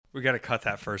We got to cut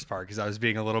that first part because I was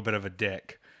being a little bit of a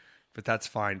dick, but that's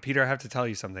fine. Peter, I have to tell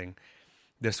you something.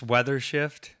 This weather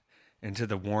shift into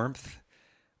the warmth,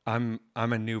 I'm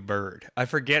a new bird. I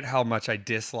forget how much I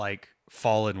dislike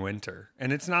fall and winter.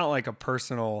 And it's not like a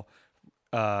personal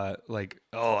oh,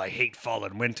 I hate fall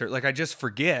and winter. Like I just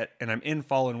forget and I'm in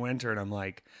fall and winter and I'm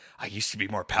like, I used to be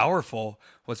more powerful.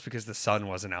 Well, it's because the sun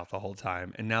wasn't out the whole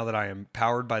time. And now that I am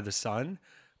powered by the sun,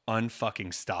 unfucking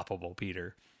stoppable,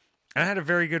 Peter. I had a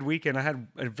very good weekend. I had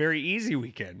a very easy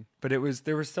weekend, but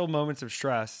there were still moments of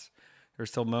stress. There were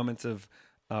still moments of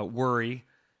worry.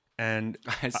 And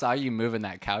I saw you moving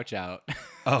that couch out.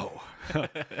 oh,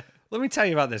 let me tell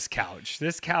you about this couch.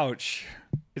 This couch,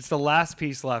 it's the last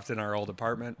piece left in our old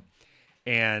apartment.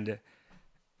 And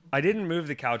I didn't move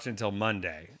the couch until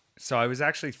Monday. So I was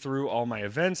actually through all my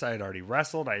events. I had already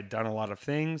wrestled. I had done a lot of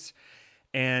things.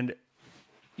 And,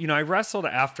 you know, I wrestled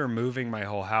after moving my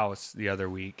whole house the other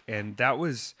week. And there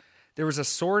was a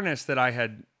soreness that I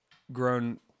had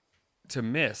grown to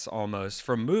miss almost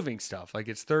from moving stuff. Like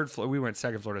it's third floor. We went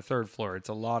second floor to third floor. It's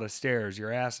a lot of stairs.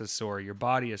 Your ass is sore. Your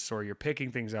body is sore. You're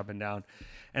picking things up and down.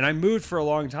 And I moved for a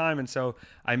long time. And so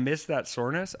I missed that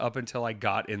soreness up until I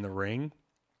got in the ring.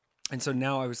 And so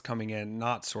now I was coming in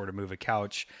not sore to move a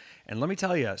couch. And let me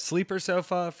tell you, sleeper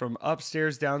sofa from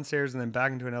upstairs, downstairs, and then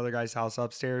back into another guy's house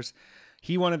upstairs.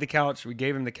 He wanted the couch. We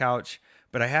gave him the couch.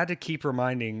 But I had to keep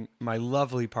reminding my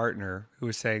lovely partner who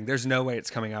was saying, there's no way it's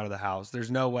coming out of the house. There's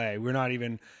no way. We're not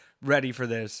even ready for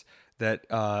this.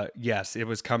 That, yes, it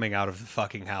was coming out of the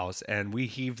fucking house. And we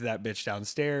heaved that bitch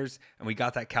downstairs and we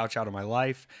got that couch out of my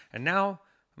life. And now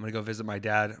I'm going to go visit my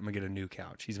dad. I'm going to get a new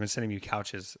couch. He's been sending me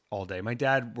couches all day. My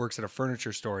dad works at a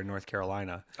furniture store in North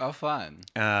Carolina. Oh, fun.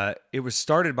 It was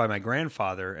started by my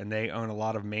grandfather, and they own a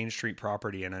lot of Main Street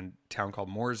property in a town called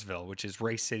Mooresville, which is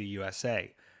Race City,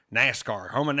 USA.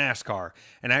 NASCAR, home of NASCAR.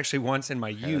 And actually once in my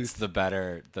youth... It's the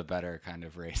better kind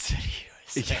of race.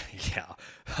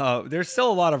 Yeah. There's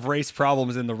still a lot of race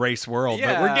problems in the race world,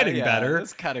 but we're getting better.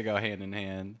 Let's kind of go hand in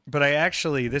hand. But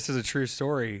this is a true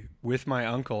story, with my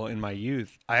uncle in my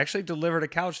youth. I actually delivered a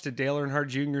couch to Dale Earnhardt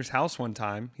Jr.'s house one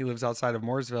time. He lives outside of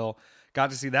Mooresville.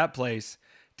 Got to see that place.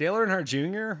 Dale Earnhardt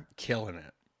Jr., killing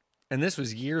it. And this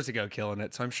was years ago, killing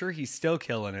it. So I'm sure he's still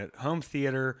killing it. Home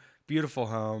theater, beautiful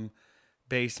home,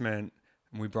 basement.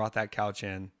 And we brought that couch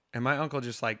in. And my uncle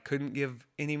just like couldn't give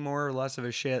any more or less of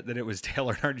a shit that it was Dale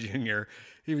Earnhardt Jr.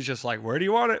 He was just like, where do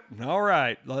you want it? All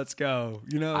right, let's go.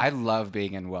 You know, I love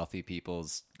being in wealthy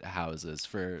people's houses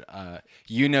for,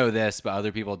 you know this, but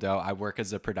other people don't. I work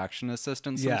as a production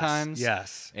assistant sometimes.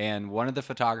 Yes. And one of the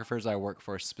photographers I work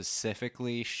for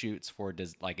specifically shoots for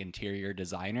interior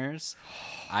designers.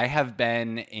 I have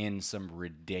been in some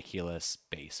ridiculous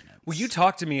basements. Well, you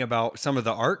talked to me about some of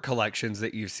the art collections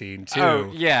that you've seen too.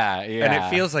 Oh, yeah. And it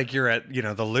feels like you're at,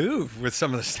 the Louvre with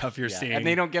some of the stuff you're seeing. And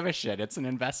they don't give a shit. It's an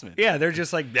investment. Yeah, they're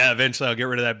just like, yeah, eventually I'll get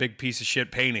rid of that big piece of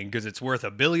shit painting because it's worth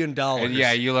 $1 billion. And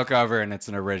yeah, you look over and it's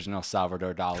an original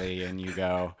Salvador Dali and you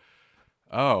go,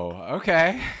 oh,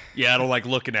 okay. Yeah, I don't like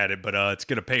looking at it, but it's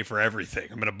going to pay for everything.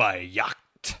 I'm going to buy a yacht.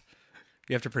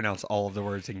 You have to pronounce all of the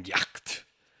words in yacht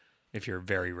if you're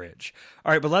very rich.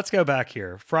 All right, but let's go back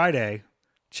here. Friday,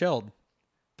 chilled.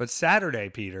 But Saturday,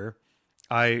 Peter,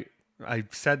 I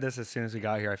said this as soon as we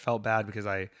got here. I felt bad because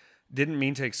I didn't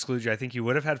mean to exclude you. I think you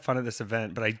would have had fun at this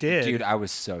event, but I did. Dude, I was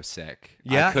so sick.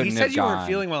 Yeah, he said you weren't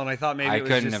feeling well, and I thought maybe it was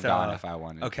couldn't just, have gone if I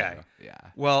wanted okay. to. Yeah.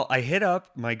 Well, I hit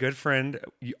up my good friend,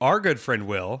 our good friend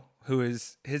Will, who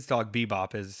is his dog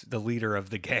Bebop is the leader of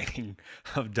the gang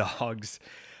of dogs.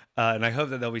 And I hope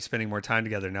that they'll be spending more time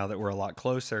together now that we're a lot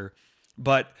closer.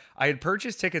 But I had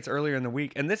purchased tickets earlier in the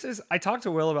week, and I talked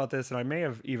to Will about this, and I may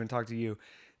have even talked to you.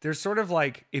 There's sort of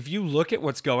like, if you look at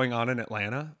what's going on in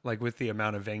Atlanta, like with the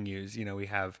amount of venues, we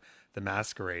have the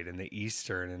Masquerade and the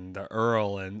Eastern and the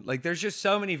Earl, and like there's just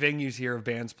so many venues here of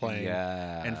bands playing,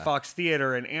 and Fox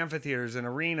Theater and amphitheaters and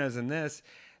arenas and this,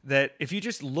 that if you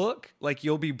just look, like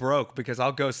you'll be broke because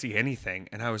I'll go see anything.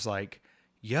 And I was like,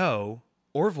 yo,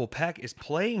 Orville Peck is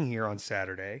playing here on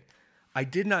Saturday. I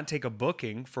did not take a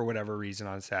booking for whatever reason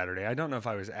on Saturday. I don't know if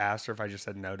I was asked or if I just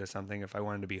said no to something, if I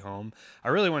wanted to be home. I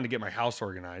really wanted to get my house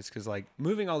organized because like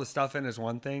moving all the stuff in is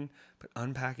one thing, but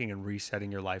unpacking and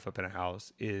resetting your life up in a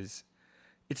house it's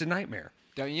a nightmare.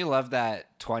 Don't you love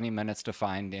that 20 minutes to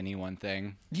find any one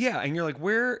thing? Yeah, and you're like,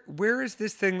 where is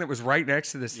this thing that was right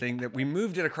next to this thing that we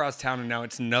moved it across town and now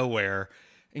it's nowhere?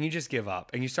 And you just give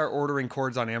up. And you start ordering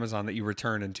cords on Amazon that you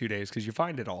return in 2 days because you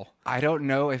find it all. I don't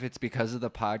know if it's because of the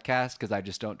podcast, because I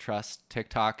just don't trust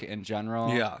TikTok in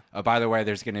general. Yeah. Oh, by the way,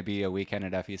 there's going to be a Weekend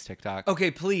at Effie's TikTok.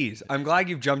 Okay, please. I'm glad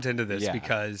you've jumped into this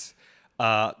because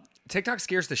TikTok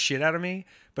scares the shit out of me,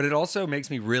 but it also makes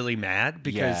me really mad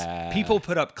because Yeah. people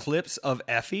put up clips of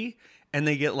Effie and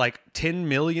they get like 10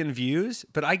 million views,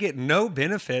 but I get no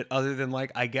benefit other than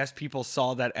like, I guess people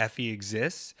saw that Effie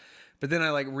exists, but then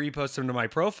I like repost them to my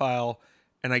profile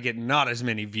and I get not as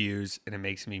many views and it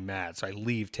makes me mad. So I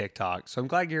leave TikTok. So I'm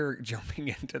glad you're jumping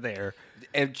into there.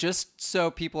 It just so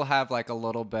people have like a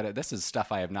little bit of, this is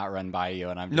stuff I have not run by you,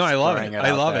 and I'm just No, I love throwing it. it I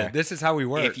out love there. it. This is how we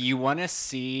work. If you want to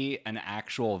see an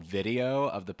actual video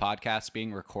of the podcast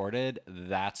being recorded,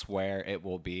 that's where it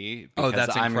will be. Oh,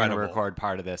 that's I'm going to incredible. record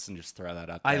part of this and just throw that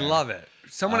up there. I love it.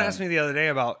 Someone asked me the other day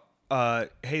about,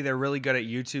 hey, they're really good at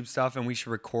YouTube stuff and we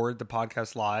should record the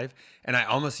podcast live. And I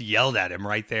almost yelled at him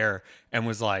right there and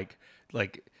was like,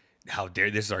 how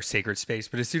dare, this is our sacred space.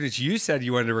 But as soon as you said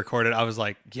you wanted to record it, I was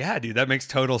like, yeah, dude, that makes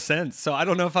total sense. So I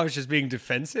don't know if I was just being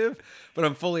defensive, but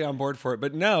I'm fully on board for it.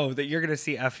 But know that you're going to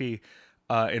see Effie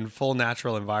in full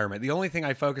natural environment. The only thing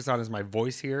I focus on is my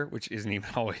voice here, which isn't even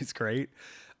always great.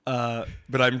 But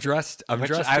I'm dressed to This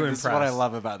impress. is what I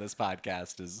love about this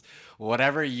podcast is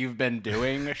whatever you've been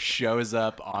doing shows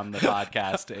up on the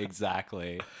podcast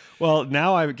exactly. Well,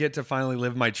 now I get to finally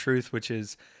live my truth, which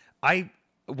is I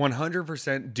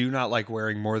 100% do not like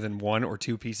wearing more than 1 or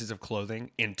 2 pieces of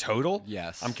clothing in total.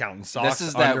 Yes. I'm counting socks, This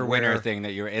is that underwear. winter thing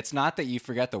that it's not that you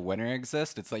forget the winter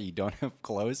exists, it's that you don't have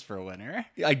clothes for winter.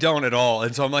 I don't at all.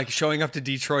 And so I'm like showing up to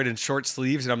Detroit in short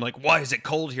sleeves and I'm like, why is it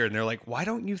cold here? And they're like, why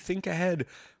don't you think ahead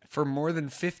for more than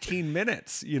 15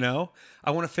 minutes? You know,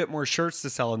 I want to fit more shirts to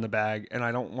sell in the bag and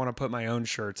I don't want to put my own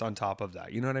shirts on top of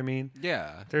that. You know what I mean?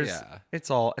 Yeah. It's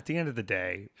all at the end of the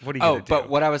day. What are you Oh, going to do? but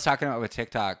what I was talking about with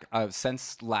TikTok,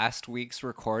 since last week's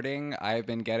recording, I've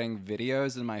been getting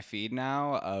videos in my feed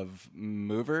now of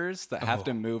movers that have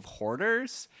to move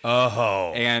hoarders.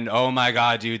 Oh. And oh my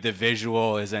God, dude, the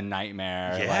visual is a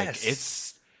nightmare. Yes.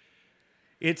 Like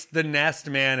It's the nest,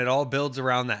 man. It all builds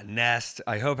around that nest.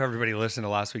 I hope everybody listened to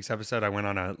last week's episode. I went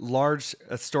on a large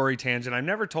story tangent. I've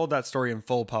never told that story in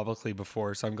full publicly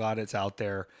before, so I'm glad it's out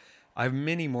there. I have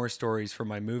many more stories from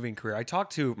my moving career. I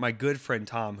talked to my good friend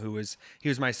Tom, he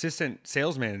was my assistant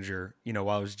sales manager, while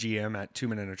I was GM at 2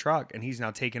 Men in a Truck, and he's now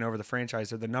taken over the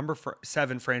franchise. They're the number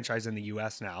 7 franchise in the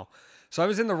U.S. now. So I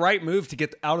was in the right move to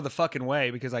get out of the fucking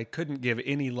way because I couldn't give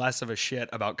any less of a shit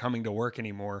about coming to work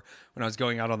anymore when I was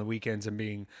going out on the weekends and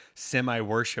being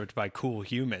semi-worshipped by cool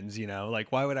humans, Like,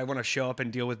 why would I want to show up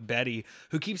and deal with Betty,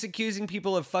 who keeps accusing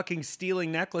people of fucking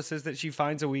stealing necklaces that she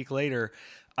finds a week later?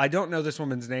 I don't know this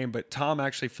woman's name, but Tom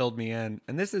actually filled me in.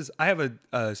 And I have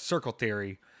a circle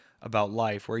theory about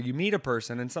life where you meet a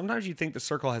person and sometimes you think the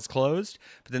circle has closed,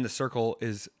 but then the circle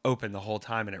is open the whole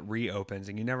time and it reopens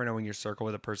and you never know when your circle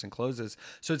with a person closes.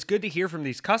 So it's good to hear from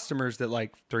these customers that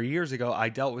like 3 years ago, I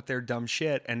dealt with their dumb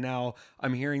shit and now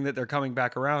I'm hearing that they're coming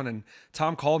back around. And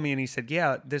Tom called me and he said,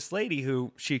 yeah, this lady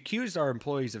who she accused our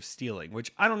employees of stealing,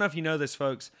 which I don't know if you know this,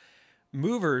 folks.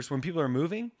 Movers, when people are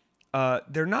moving,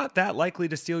 they're not that likely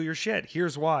to steal your shit.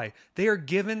 Here's why. They are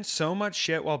given so much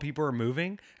shit while people are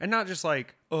moving, and not just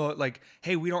like,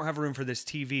 hey, we don't have room for this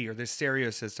TV or this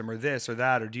stereo system or this or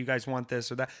that, or do you guys want this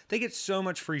or that? They get so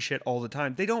much free shit all the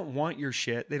time. They don't want your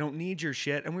shit. They don't need your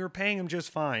shit, and we were paying them just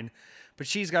fine. But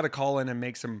she's got to call in and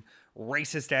make some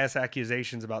racist ass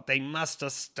accusations about they must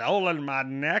have stolen my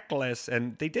necklace,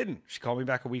 and they didn't. She called me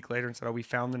back a week later and said, oh, we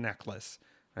found the necklace.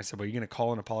 I said, well, you're going to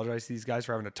call and apologize to these guys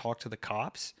for having to talk to the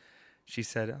cops? She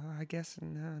said, oh, I guess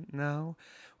no.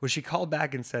 Well, she called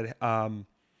back and said,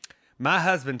 my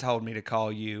husband told me to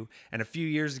call you. And a few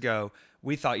years ago,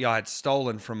 we thought y'all had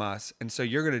stolen from us. And so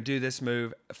you're going to do this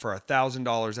move for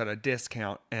 $1,000 at a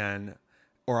discount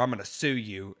or I'm going to sue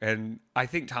you. And I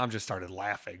think Tom just started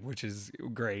laughing, which is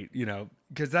great,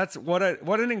 because that's what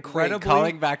an incredibly... Wait,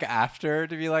 calling back after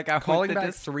to be like, calling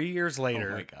back 3 years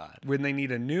later. Oh my God. When they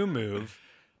need a new move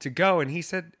to go. And he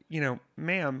said,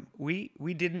 ma'am, we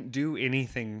didn't do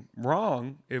anything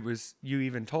wrong. It was, you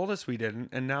even told us we didn't.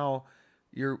 And now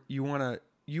you want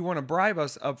to bribe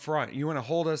us up front. You want to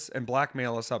hold us and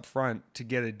blackmail us up front to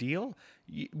get a deal.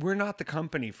 We're not the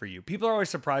company for you. People are always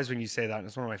surprised when you say that. And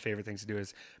it's one of my favorite things to do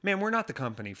is, man, we're not the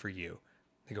company for you.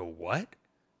 They go, what?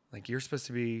 Like, you're supposed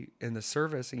to be in the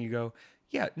service. And you go,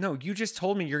 yeah, no, you just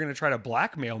told me you're going to try to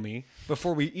blackmail me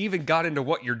before we even got into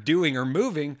what you're doing or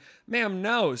moving. Ma'am,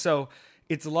 no. So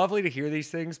it's lovely to hear these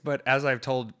things. But as I've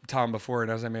told Tom before,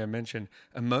 and as I may have mentioned,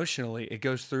 emotionally, it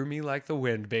goes through me like the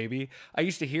wind, baby. I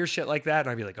used to hear shit like that. And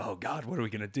I'd be like, oh, God, what are we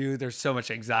going to do? There's so much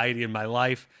anxiety in my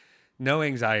life. No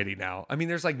anxiety now. I mean,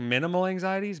 there's like minimal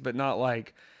anxieties, but not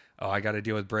like, oh, I got to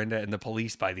deal with Brenda and the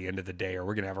police by the end of the day, or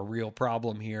we're going to have a real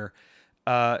problem here.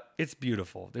 It's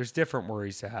beautiful. There's different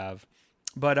worries to have.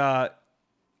 But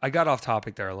I got off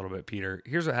topic there a little bit, Peter.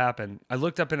 Here's what happened. I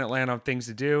looked up in Atlanta things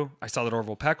to do. I saw that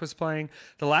Orville Peck was playing.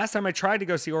 The last time I tried to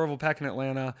go see Orville Peck in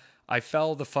Atlanta, I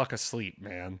fell the fuck asleep,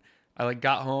 man. I like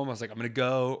got home. I was like, I'm going to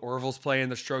go. Orville's playing.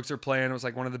 The Strokes are playing. It was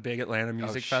like one of the big Atlanta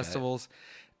music festivals.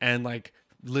 And like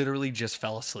literally just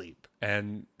fell asleep.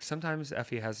 And sometimes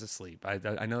Effie has to sleep.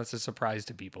 I know it's a surprise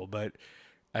to people, but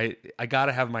I got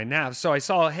to have my naps. So I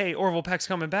saw, hey, Orville Peck's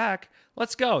coming back.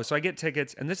 Let's go. So I get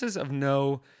tickets. And this is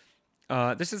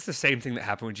this is the same thing that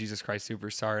happened with Jesus Christ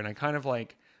Superstar. And I kind of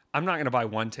like, I'm not going to buy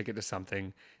one ticket to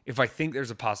something if I think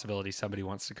there's a possibility somebody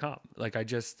wants to come. Like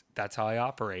that's how I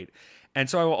operate. And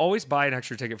so I will always buy an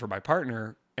extra ticket for my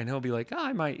partner and he'll be like,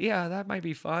 oh, that might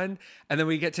be fun. And then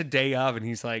we get to day of and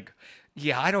he's like,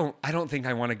 yeah, I don't think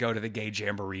I want to go to the gay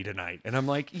jamboree tonight. And I'm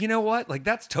like, you know what? Like,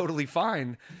 that's totally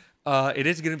fine. It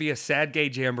is going to be a sad gay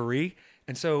jamboree.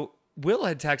 And so Will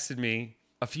had texted me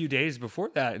a few days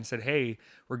before that and said, hey,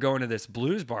 we're going to this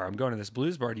blues bar. I'm going to this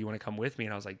blues bar. Do you want to come with me?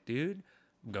 And I was like, dude,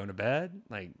 I'm going to bed.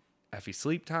 Like, Effie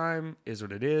sleep time is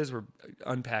what it is. We're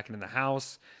unpacking in the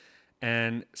house.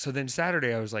 And so then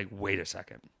Saturday I was like, wait a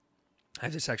second. I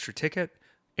have this extra ticket.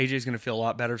 AJ's going to feel a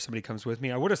lot better if somebody comes with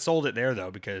me. I would have sold it there though,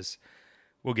 because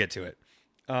we'll get to it.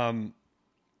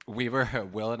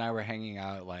 Will and I were hanging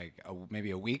out like maybe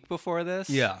a week before this.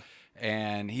 Yeah.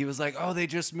 And he was like, oh, they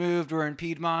just moved. We're in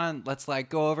Piedmont. Let's like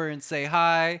go over and say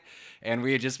hi. And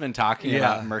we had just been talking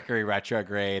about Mercury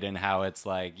retrograde and how it's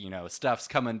like, you know, stuff's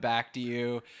coming back to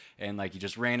you. And like you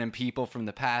just random people from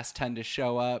the past tend to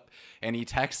show up. And he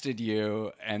texted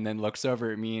you and then looks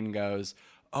over at me and goes,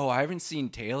 oh, I haven't seen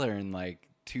Taylor in like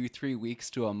 2-3 weeks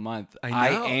to a month.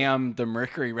 I am the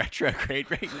Mercury retrograde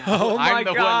right now. Oh my I'm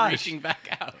the gosh. one reaching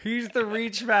back out. He's the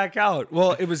reach back out.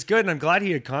 Well, it was good. And I'm glad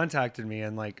he had contacted me.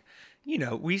 And like, you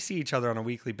know, we see each other on a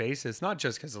weekly basis, not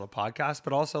just because of the podcast,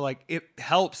 but also like it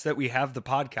helps that we have the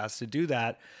podcast to do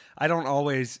that. I don't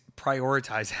always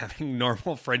prioritize having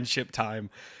normal friendship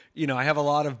time. You know, I have a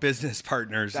lot of business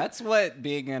partners. That's what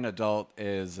being an adult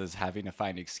is having to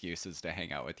find excuses to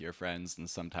hang out with your friends. And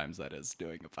sometimes that is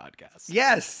doing a podcast.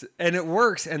 Yes. And it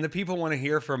works. And the people want to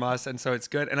hear from us. And so it's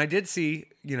good. And I did see,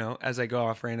 you know, as I go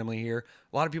off randomly here,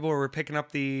 a lot of people were picking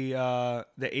up the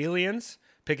aliens,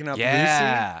 picking up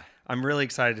Lucy. I'm really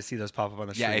excited to see those pop up on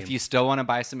the stream. Yeah, if you still want to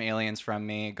buy some aliens from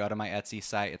me, go to my Etsy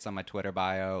site. It's on my Twitter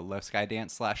bio,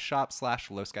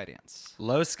 lowskydance/shop/lowskydance.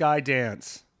 Low Sky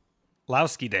Dance.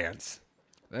 Lowski Dance.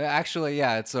 Actually,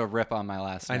 yeah, it's a rip on my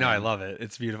last name. I know, I love it.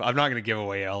 It's beautiful. I'm not going to give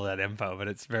away all that info, but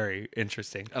it's very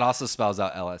interesting. It also spells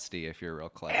out LSD if you're real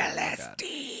clever.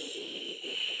 LSD!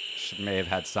 May have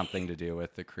had something to do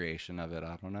with the creation of it.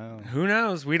 I don't know. Who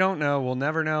knows? We don't know. We'll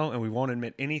never know, and we won't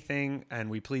admit anything, and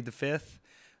we plead the fifth.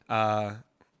 The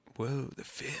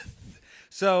fifth.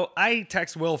 So I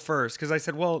text Will first because I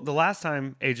said, well, the last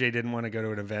time AJ didn't want to go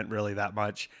to an event really that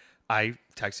much, I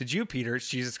texted you, Peter. It's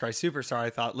Jesus Christ Superstar. I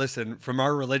thought, listen, from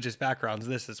our religious backgrounds,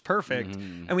 this is perfect.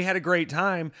 Mm-hmm. And we had a great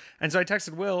time. And so I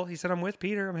texted Will. He said, I'm with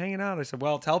Peter. I'm hanging out. I said,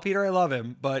 well, tell Peter I love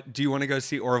him, but do you want to go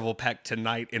see Orville Peck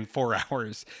tonight in 4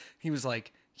 hours? He was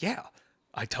like, yeah,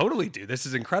 I totally do. This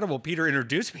is incredible. Peter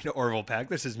introduced me to Orville Peck.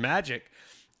 This is magic.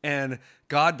 And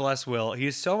God bless Will. He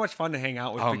is so much fun to hang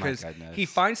out with because he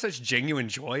finds such genuine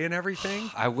joy in everything.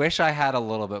 I wish I had a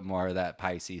little bit more of that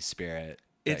Pisces spirit.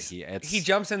 He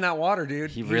jumps in that water,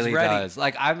 dude. He really does.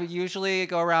 Like, I usually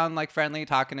go around like friendly,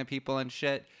 talking to people and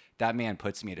shit. That man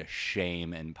puts me to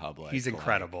shame in public. He's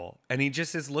incredible. And he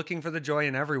just is looking for the joy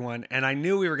in everyone. And I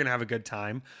knew we were going to have a good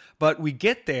time. But we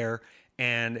get there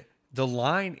and the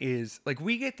line is like,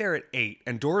 we get there at 8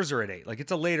 and doors are at 8. Like,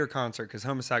 it's a later concert because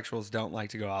homosexuals don't like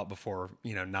to go out before,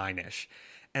 9-ish.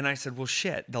 And I said, well,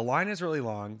 shit, the line is really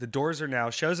long. The doors are now,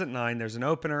 show's at 9. There's an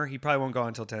opener. He probably won't go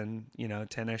until 10,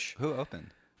 10-ish. Who opened?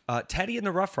 Teddy and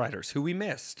the Rough Riders, who we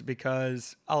missed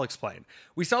because I'll explain.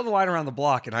 We saw the line around the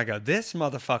block and I go, this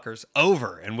motherfucker's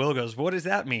over. And Will goes, what does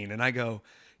that mean? And I go,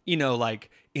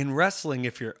 like in wrestling,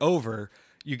 if you're over,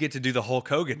 you get to do the Hulk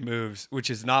Hogan moves, which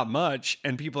is not much.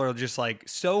 And people are just like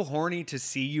so horny to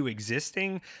see you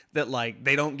existing that like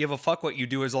they don't give a fuck what you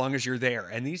do as long as you're there.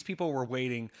 And these people were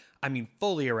waiting,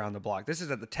 fully around the block. This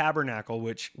is at the Tabernacle,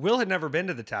 which Will had never been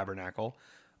to the Tabernacle.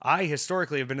 I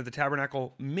historically have been to the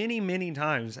Tabernacle many, many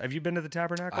times. Have you been to the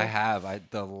Tabernacle? I have.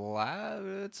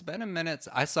 It's been a minute.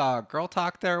 I saw Girl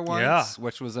Talk there once,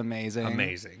 which was amazing.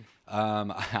 Amazing.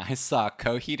 I saw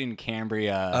Coheed and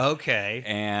Cambria. Okay.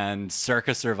 And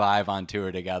Circa Survive on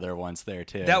tour together once there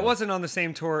too. That wasn't on the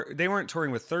same tour. They weren't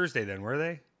touring with Thursday then, were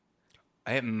they?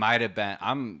 It might have been.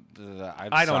 I don't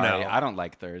sorry. know. I don't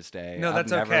like Thursday. No,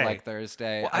 that's I've never okay. liked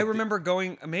Thursday. Well, I remember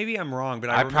going. Maybe I'm wrong,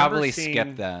 but I I remember probably seeing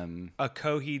skipped them a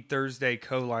Coheed Thursday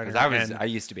co-liner. because I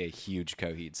used to be a huge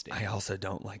Coheed stan. I also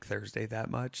don't like Thursday that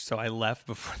much, so I left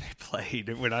before they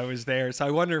played when I was there. So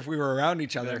I wonder if we were around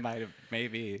each other. There might have,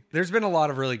 maybe. There's been a lot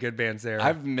of really good bands there.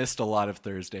 I've missed a lot of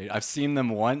Thursday. I've seen them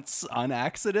once on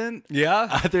accident. Yeah.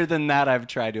 Other than that, I've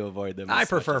tried to avoid them. I as much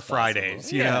prefer as possible.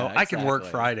 Fridays. You Yeah, know, I can work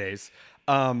exactly. Fridays.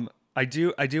 I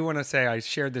do want to say I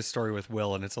shared this story with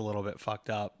Will, and it's a little bit fucked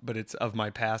up, but it's of my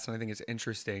past, and I think it's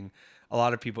interesting. A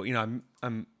lot of people, you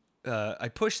know, I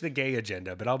push the gay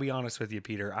agenda, but I'll be honest with you,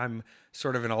 Peter. I'm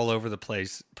sort of an all over the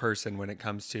place person when it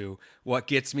comes to what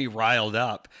gets me riled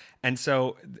up, and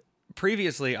so.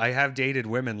 Previously, I have dated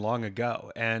women long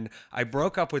ago, and I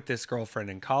broke up with this girlfriend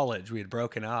in college. We had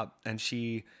broken up, and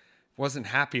she wasn't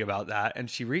happy about that. And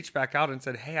she reached back out and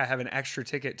said, "Hey, I have an extra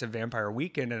ticket to Vampire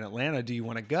Weekend in Atlanta. Do you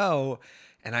want to go?"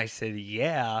 And I said,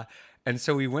 "Yeah." And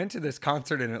so we went to this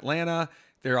concert in Atlanta.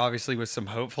 There obviously was some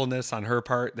hopefulness on her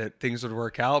part that things would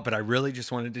work out, but I really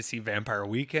just wanted to see Vampire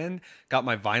Weekend. Got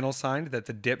my vinyl signed that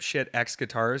the dipshit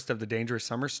ex-guitarist of The Dangerous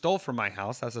Summer stole from my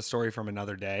house. That's a story from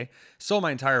another day. Stole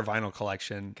my entire vinyl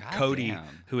collection. God Cody, damn.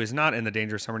 who is not in The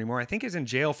Dangerous Summer anymore, I think is in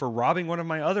jail for robbing one of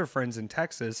my other friends in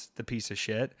Texas, the piece of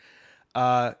shit.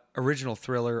 Original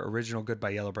Thriller, original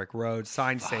Goodbye Yellow Brick Road,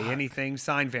 signed Say Anything,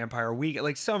 signed Vampire Week,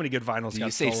 like so many good vinyls. Do got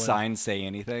you say stolen. sign, say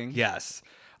anything? Yes.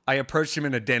 I approached him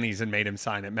in a Denny's and made him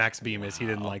sign it. Max Bemis, he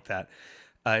didn't like that.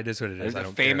 It is what it is. I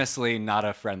don't care. Famously not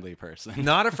a friendly person.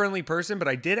 Not a friendly person, but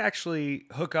I did actually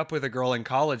hook up with a girl in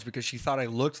college because she thought I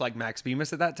looked like Max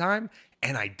Bemis at that time,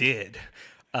 and I did.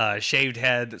 Shaved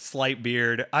head, slight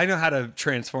beard. I know how to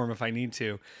transform if I need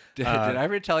to. Did I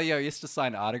ever tell you I used to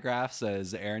sign autographs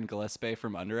as Aaron Gillespie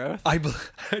from Under Oath? I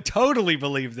totally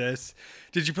believe this.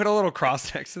 Did you put a little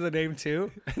cross next to the name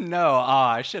too? No,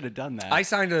 I should have done that. I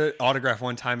signed an autograph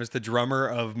one time as the drummer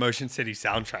of Motion City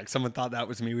Soundtrack. Someone thought that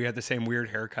was me. We had the same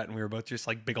weird haircut, and we were both just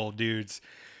like big old dudes.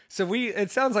 So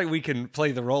it sounds like we can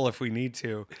play the role if we need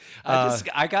to.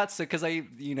 I got sick because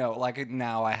like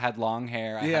now I had long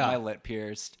hair. I Yeah. had my lip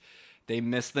pierced. They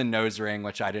missed the nose ring,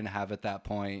 which I didn't have at that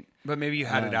point. But maybe you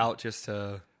had it out just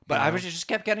to. But you I know. just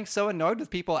kept getting so annoyed with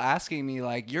people asking me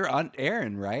like, "You're on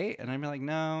Aaron, right?" And I'm like,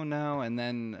 "No." And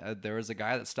then there was a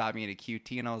guy that stopped me at a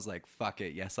QT, and I was like, "Fuck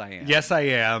it, yes I am." Yes, I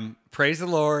am. Praise the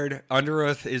Lord. Under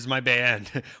Oath is my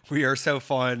band. We are so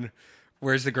fun.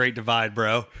 Where's the Great Divide,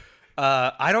 bro?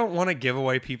 I don't want to give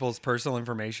away people's personal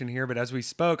information here, but as we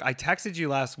spoke, I texted you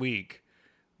last week.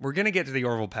 We're going to get to the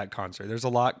Orville Peck concert. There's a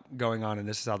lot going on, and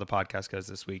this is how the podcast goes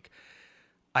this week.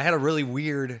 I had a really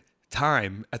weird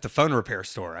time at the phone repair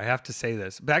store. I have to say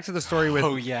this. Back to the story with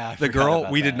Oh, yeah, I the forgot girl.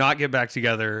 about We that. did not get back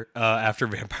together after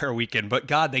Vampire Weekend, but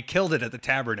God, they killed it at the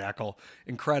Tabernacle.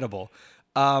 Incredible.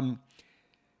 I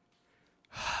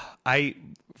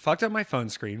fucked up my phone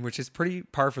screen, which is pretty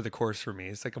par for the course for me.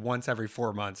 It's like once every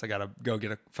 4 months, I got to go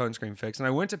get a phone screen fixed. And I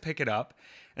went to pick it up,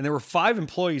 and there were 5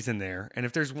 employees in there. And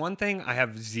if there's one thing I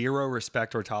have zero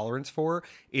respect or tolerance for,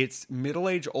 it's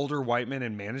middle-aged older white men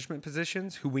in management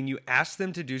positions who, when you ask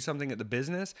them to do something at the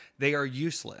business, they are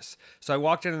useless. So I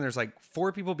walked in, and there's like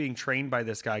 4 people being trained by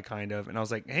this guy, kind of. And I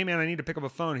was like, "Hey, man, I need to pick up a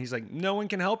phone." He's like, "No one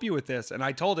can help you with this." And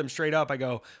I told him straight up, I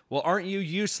go, "Well, aren't you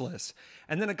useless?"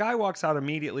 And then a guy walks out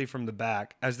immediately from the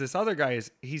back as this other guy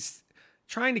he's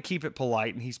trying to keep it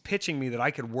polite, and he's pitching me that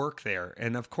I could work there.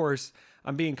 And of course,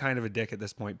 I'm being kind of a dick at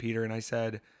this point, Peter. And I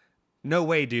said, "No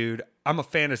way, dude. I'm a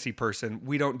fantasy person.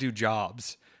 We don't do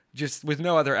jobs." Just with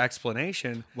no other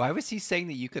explanation. Why was he saying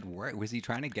that you could work? Was he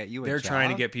trying to get you a They're job? trying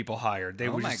to get people hired. They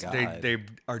Oh were my just God. they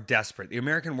are desperate. The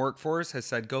American workforce has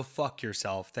said, "Go fuck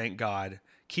yourself." Thank God.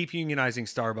 Keep unionizing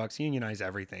Starbucks, unionize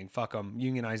everything. Fuck them.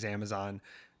 Unionize Amazon.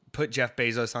 Put Jeff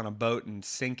Bezos on a boat and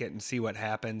sink it and see what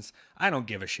happens. I don't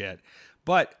give a shit.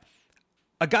 But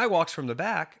a guy walks from the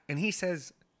back and he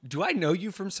says, "Do I know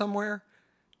you from somewhere?"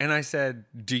 And I said,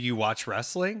 "Do you watch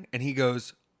wrestling?" And he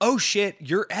goes, "Oh shit,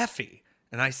 you're Effie."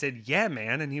 And I said, "Yeah,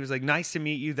 man." And he was like, "Nice to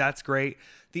meet you. That's great."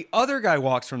 The other guy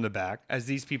walks from the back as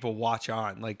these people watch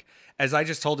on. Like, as I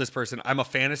just told this person, I'm a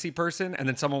fantasy person. And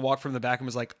then someone walked from the back and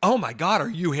was like, "Oh my God, are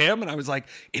you him?" And I was like,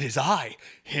 "It is I,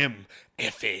 him,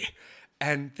 Effie."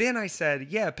 And then I said,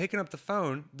 "Yeah," picking up the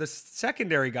phone. The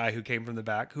secondary guy who came from the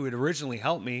back, who had originally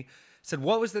helped me, said,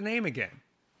 "What was the name again?"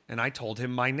 And I told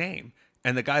him my name.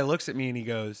 And the guy looks at me and he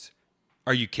goes,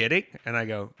 "Are you kidding?" And I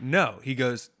go, "No." He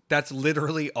goes, "That's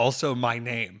literally also my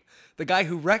name." The guy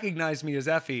who recognized me as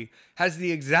Effie has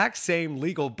the exact same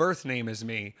legal birth name as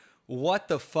me. What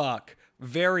the fuck?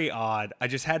 Very odd. I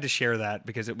just had to share that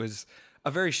because it was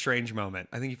a very strange moment.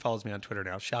 I think he follows me on Twitter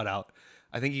now. Shout out.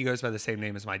 I think he goes by the same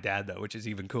name as my dad, though, which is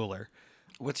even cooler.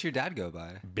 What's your dad go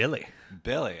by? Billy.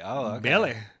 Billy. Oh, okay.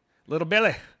 Billy. Little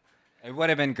Billy. It would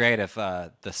have been great if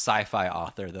the sci-fi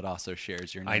author that also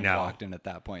shares your name know. walked in at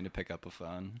that point to pick up a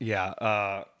phone. Yeah.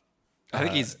 I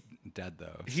think he's dead,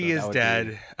 though. He is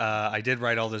dead. I did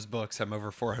write all those books. I'm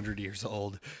over 400 years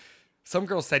old. Some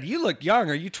girl said, "You look young.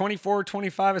 Are you 24,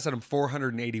 25?" I said, "I'm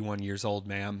 481 years old,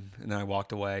 ma'am." And then I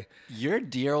walked away. Your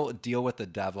deal with the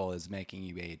devil is making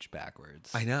you age backwards.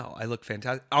 I know. I look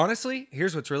fantastic. Honestly,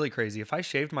 here's what's really crazy. If I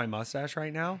shaved my mustache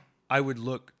right now, I would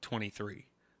look 23.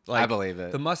 I believe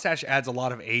it. The mustache adds a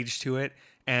lot of age to it.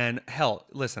 And hell,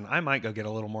 listen, I might go get a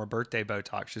little more birthday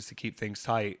Botox just to keep things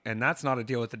tight. And that's not a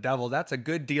deal with the devil. That's a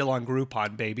good deal on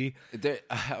Groupon, baby.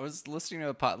 I was listening to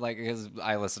a because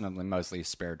I listen to mostly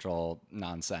spiritual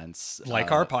nonsense.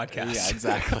 Like our podcast. Yeah,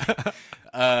 exactly.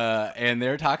 And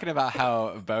they're talking about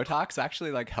how Botox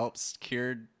actually like helps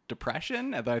cure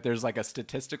depression. And like there's like a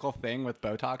statistical thing with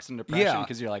Botox and depression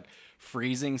because you're like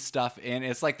freezing stuff in.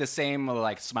 It's like the same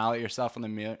like smile at yourself in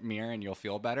the mirror and you'll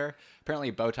feel better.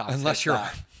 Apparently Botox, unless you're on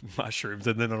mushrooms,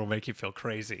 and then it'll make you feel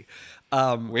crazy.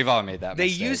 We've all made that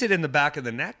mistake. They use it in the back of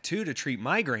the neck too to treat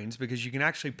migraines because you can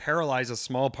actually paralyze a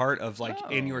small part of like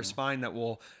in your spine that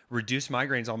will reduce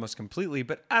migraines almost completely.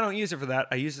 But I don't use it for that.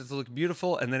 I use it to look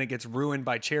beautiful, and then it gets ruined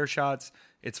by chair shots.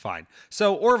 It's fine.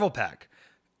 So Orville Peck,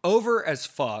 over as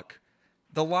fuck.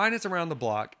 The line is around the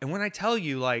block. And when I tell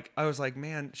you, like, I was like,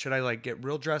 man, should I like get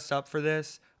real dressed up for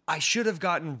this? I should have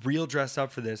gotten real dressed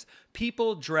up for this.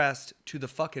 People dressed to the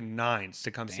fucking nines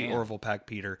to come see Orville Peck,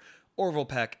 Peter. Orville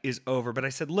Peck is over. But I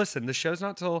said, listen, the show's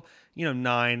not till,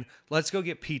 9. Let's go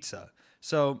get pizza.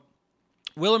 So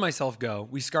Will and myself go.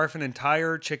 We scarf an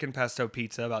entire chicken pesto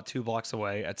pizza about 2 blocks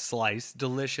away at Slice.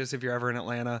 Delicious if you're ever in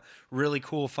Atlanta. Really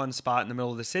cool, fun spot in the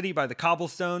middle of the city by the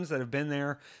cobblestones that have been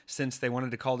there since they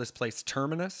wanted to call this place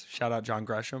Terminus. Shout out John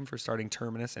Gresham for starting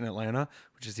Terminus in Atlanta,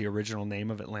 which is the original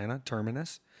name of Atlanta,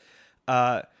 Terminus.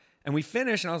 And we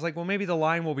finished, and I was like, well, maybe the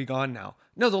line will be gone now.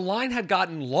 No, the line had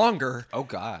gotten longer. Oh,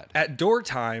 God. At door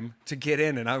time to get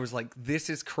in, and I was like, this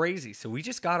is crazy. So we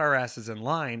just got our asses in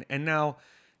line, and now...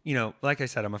 like I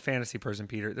said, I'm a fantasy person,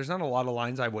 Peter. There's not a lot of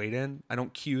lines I wait in. I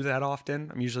don't queue that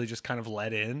often. I'm usually just kind of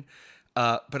let in.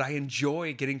 But I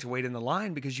enjoy getting to wait in the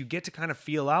line because you get to kind of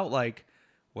feel out like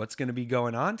what's going to be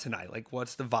going on tonight. Like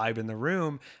what's the vibe in the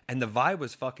room? And the vibe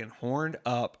was fucking horned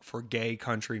up for gay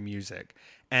country music.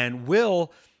 And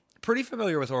Will, pretty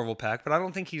familiar with Orville Peck, but I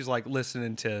don't think he's like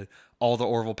listening to all the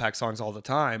Orville Peck songs all the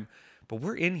time. But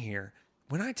we're in here.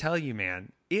 When I tell you,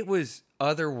 man, it was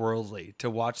otherworldly to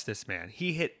watch this man.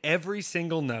 He hit every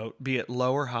single note, be it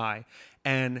low or high.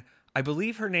 And I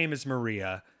believe her name is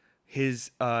Maria,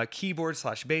 his keyboard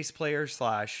 / bass player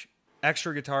 /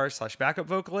 extra guitarist / backup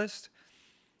vocalist.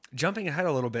 Jumping ahead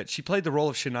a little bit, she played the role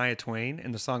of Shania Twain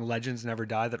in the song Legends Never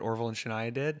Die that Orville and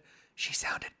Shania did. She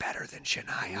sounded better than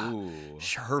Shania. Ooh.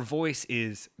 Her voice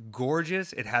is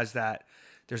gorgeous. It has that...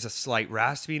 There's a slight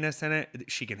raspiness in it.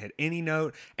 She can hit any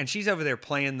note. And she's over there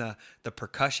playing the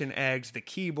percussion eggs, the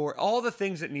keyboard, all the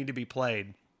things that need to be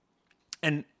played.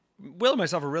 And Will and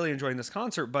myself are really enjoying this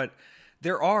concert, but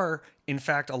there are, in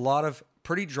fact, a lot of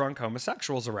pretty drunk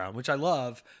homosexuals around, which I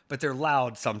love, but they're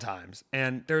loud sometimes.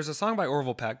 And there's a song by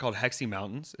Orville Peck called Hexy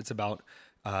Mountains. It's about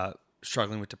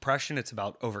struggling with depression. It's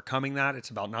about overcoming that. It's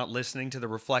about not listening to the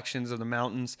reflections of the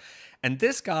mountains. And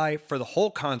this guy, for the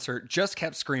whole concert, just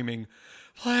kept screaming,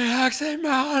 "Play Hexy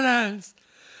Mountains!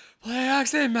 Play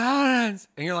Hexy Mountains!"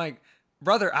 And you're like,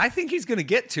 brother, I think he's going to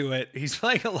get to it. He's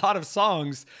playing a lot of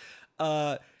songs.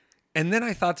 And then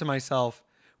I thought to myself,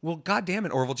 well, God damn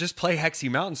it, Orville, just play Hexy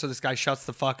Mountains so this guy shuts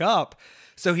the fuck up.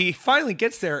 So he finally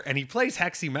gets there and he plays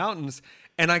Hexy Mountains.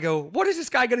 And I go, what is this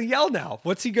guy going to yell now?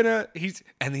 What's he going to...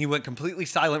 And he went completely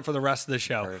silent for the rest of the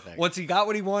show. Perfect. Once he got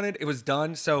what he wanted, it was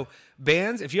done. So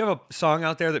bands, if you have a song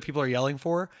out there that people are yelling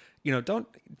for, don't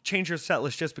change your set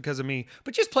list just because of me,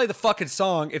 but just play the fucking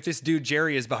song. If this dude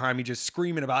Jerry is behind me just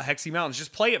screaming about Hexy Mountains,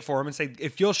 just play it for him and say,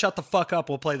 if you'll shut the fuck up,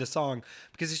 we'll play the song.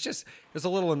 Because it was a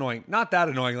little annoying. Not that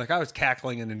annoying. Like I was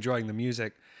cackling and enjoying the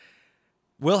music.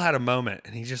 Will had a moment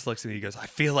and he just looks at me, he goes, I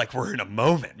feel like we're in a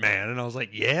moment, man. And I was like,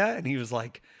 yeah. And he was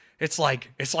like, it's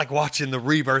like watching the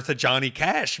rebirth of Johnny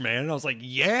Cash, man. And I was like,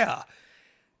 yeah.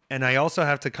 And I also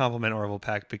have to compliment Orville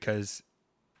Peck because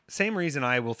same reason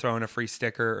I will throw in a free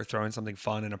sticker or throw in something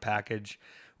fun in a package.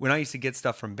 When I used to get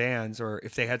stuff from bands or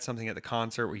if they had something at the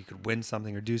concert where you could win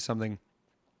something or do something,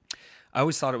 I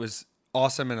always thought it was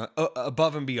awesome and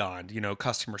above and beyond,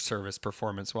 customer service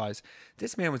performance wise.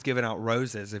 This man was giving out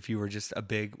roses if you were just a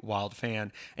big Wild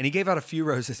fan. And he gave out a few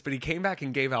roses, but he came back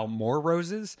and gave out more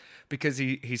roses because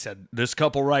he said, this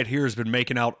couple right here has been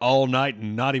making out all night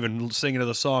and not even singing to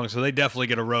the song. So they definitely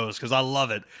get a rose because I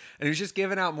love it. And he was just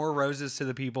giving out more roses to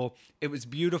the people. It was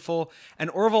beautiful. And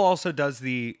Orville also does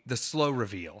the slow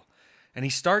reveal. And he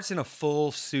starts in a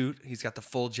full suit. He's got the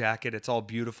full jacket. It's all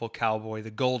beautiful cowboy. The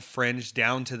gold fringe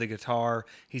down to the guitar.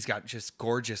 He's got just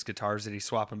gorgeous guitars that he's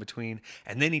swapping between.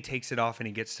 And then he takes it off and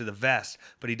he gets to the vest.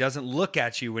 But he doesn't look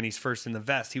at you when he's first in the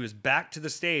vest. He was back to the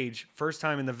stage, first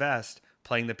time in the vest,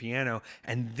 playing the piano.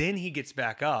 And then he gets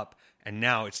back up. And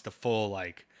now it's the full,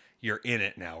 like, you're in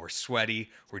it now. We're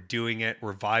sweaty. We're doing it.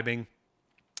 We're vibing.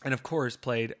 And, of course,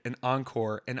 played an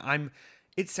encore. And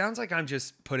it sounds like I'm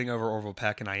just putting over Orville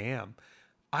Peck, and I am.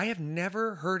 I have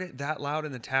never heard it that loud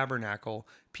in the Tabernacle.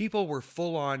 People were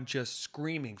full on just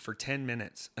screaming for 10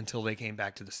 minutes until they came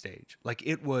back to the stage. Like,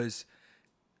 it was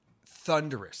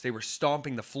thunderous. They were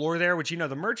stomping the floor there, which,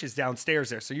 the merch is downstairs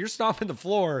there. So you're stomping the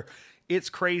floor. It's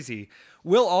crazy.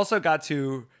 Will also got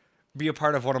to be a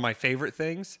part of one of my favorite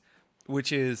things,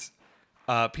 which is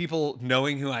people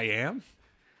knowing who I am.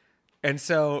 And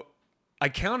so I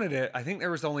counted it. I think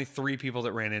there was only 3 people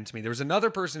that ran into me. There was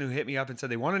another person who hit me up and said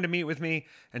they wanted to meet with me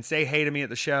and say hey to me at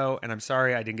the show. And I'm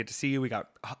sorry I didn't get to see you. We got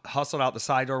hustled out the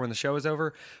side door when the show was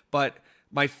over. But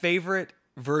my favorite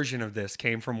version of this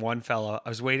came from one fella. I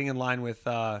was waiting in line with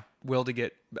Will to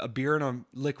get a beer and a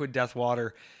liquid death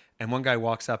water. And one guy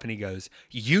walks up and he goes,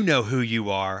 you know who you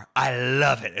are. I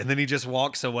love it. And then he just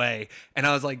walks away. And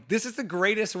I was like, this is the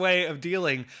greatest way of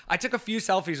dealing. I took a few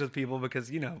selfies with people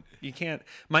because, you can't,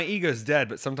 my ego's dead,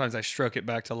 but sometimes I stroke it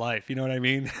back to life. You know what I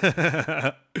mean?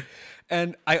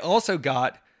 And I also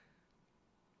got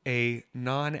a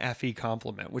non-FE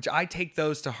compliment, which I take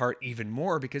those to heart even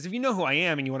more because if you know who I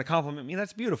am and you want to compliment me,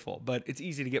 that's beautiful. But it's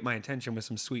easy to get my attention with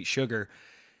some sweet sugar.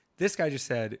 This guy just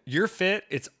said, you're fit.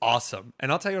 It's awesome.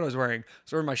 And I'll tell you what I was wearing. I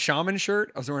was wearing my shaman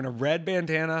shirt. I was wearing a red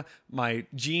bandana, my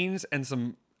jeans, and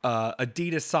some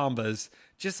Adidas Sambas,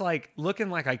 just like looking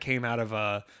like I came out of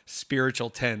a spiritual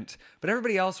tent. But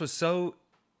everybody else was so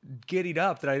giddied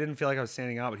up that I didn't feel like I was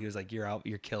standing out. But he was like, you're out.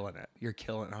 You're killing it. You're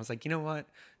killing it. And I was like, you know what?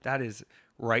 That is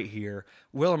right here.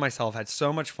 Will and myself had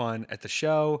so much fun at the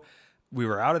show. We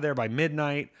were out of there by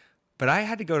midnight. But I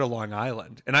had to go to Long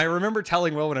Island. And I remember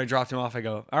telling Will when I dropped him off, I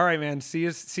go, all right, man, see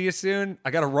you soon. I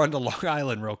got to run to Long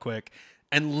Island real quick.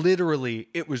 And literally,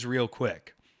 it was real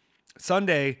quick.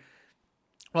 Sunday,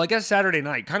 well, I guess Saturday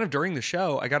night, kind of during the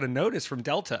show, I got a notice from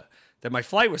Delta that my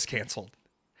flight was canceled.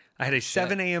 I had a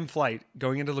 7 a.m. flight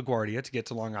going into LaGuardia to get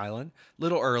to Long Island.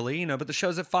 Little early, but the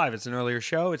show's at 5. It's an earlier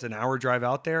show. It's an hour drive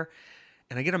out there.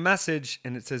 And I get a message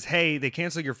and it says, hey, they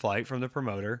canceled your flight from the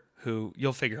promoter who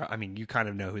you'll figure out. I mean, you kind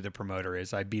of know who the promoter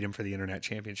is. I beat him for the internet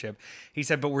championship. He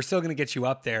said, but we're still going to get you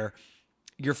up there.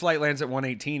 Your flight lands at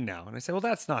 1:18 now. And I said, well,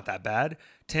 that's not that bad.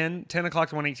 10 o'clock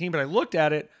to 1:18. But I looked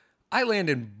at it. I land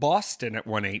in Boston at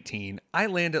 1:18. I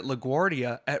land at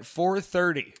LaGuardia at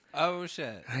 4:30. Oh,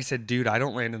 shit. And I said, dude, I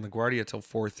don't land in LaGuardia till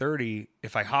 4:30.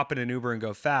 If I hop in an Uber and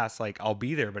go fast, I'll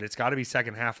be there. But it's got to be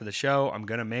second half of the show. I'm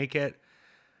going to make it.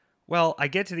 Well, I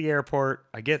get to the airport,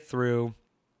 I get through.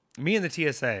 Me and the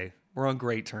TSA, we're on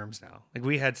great terms now.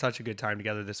 We had such a good time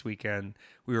together this weekend.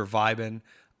 We were vibing.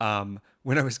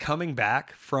 When I was coming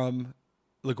back from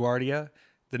LaGuardia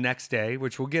the next day,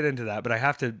 which we'll get into that, but I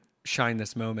have to shine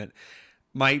this moment.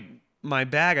 My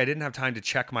bag, I didn't have time to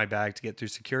check my bag to get through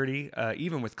security,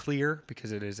 even with Clear,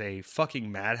 because it is a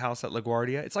fucking madhouse at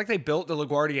LaGuardia. It's like they built the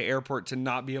LaGuardia airport to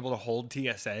not be able to hold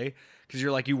TSA, because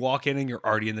you're like, you walk in and you're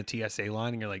already in the TSA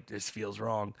line, and you're like, this feels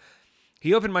wrong.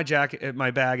 He opened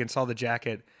my bag and saw the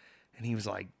jacket, and he was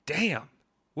like, damn,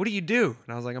 what do you do?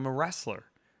 And I was like, I'm a wrestler.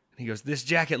 And he goes, this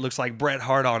jacket looks like Bret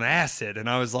Hart on acid. And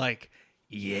I was like,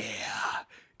 yeah,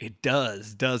 it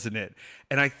does, doesn't it?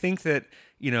 And I think that,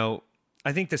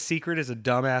 I think The Secret is a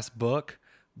dumbass book,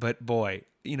 but boy,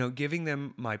 giving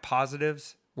them my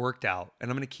positives worked out.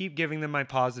 And I'm going to keep giving them my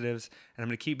positives, and I'm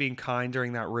going to keep being kind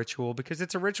during that ritual, because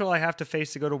it's a ritual I have to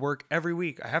face to go to work every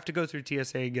week. I have to go through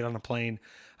TSA and get on a plane.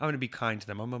 I'm going to be kind to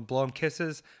them. I'm going to blow them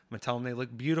kisses. I'm going to tell them they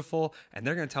look beautiful, and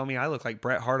they're going to tell me I look like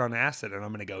Bret Hart on acid, and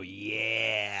I'm going to go,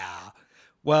 yeah.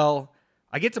 Well,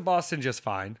 I get to Boston just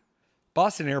fine.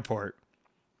 Boston Airport,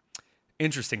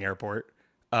 interesting airport.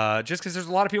 Just because there's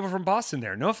a lot of people from Boston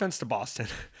there. No offense to Boston.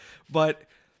 But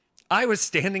I was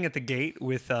standing at the gate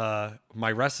with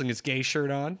my Wrestling is Gay shirt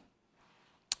on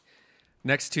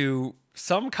next to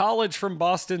some college from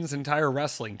Boston's entire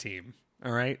wrestling team.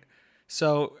 All right.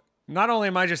 So not only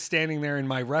am I just standing there in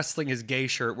my wrestling is gay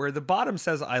shirt where the bottom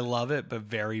says I love it, but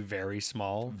very, very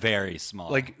small. Very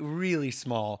small. Like really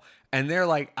small. And they're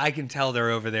like, I can tell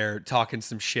they're over there talking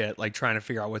some shit, like trying to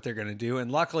figure out what they're going to do.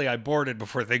 And luckily I boarded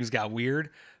before things got weird.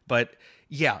 But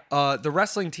yeah, the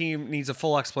wrestling team needs a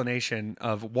full explanation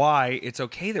of why it's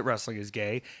okay that wrestling is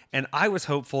gay. And I was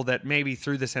hopeful that maybe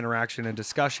through this interaction and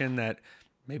discussion that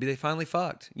maybe they finally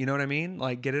fucked. You know what I mean?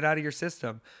 Like, get it out of your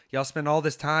system. Y'all spend all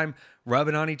this time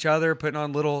rubbing on each other, putting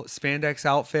on little spandex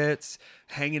outfits,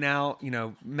 hanging out, you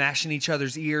know, mashing each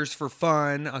other's ears for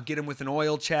fun. I'll get them with an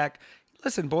oil check.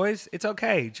 Listen, boys, it's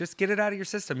okay. Just get it out of your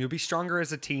system. You'll be stronger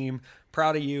as a team.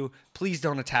 Proud of you. Please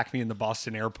don't attack me in the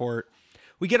Boston airport.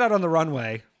 We get out on the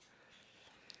runway,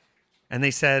 and they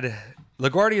said,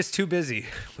 LaGuardia's too busy.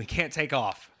 We can't take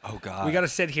off. Oh, God. We got to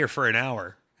sit here for an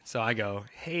hour. So I go,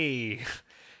 hey,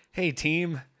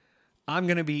 team, I'm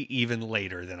going to be even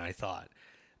later than I thought.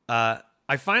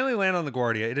 I finally land on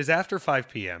LaGuardia. It is after 5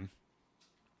 p.m.,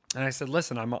 and I said,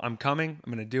 listen, I'm coming.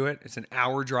 I'm going to do it. It's an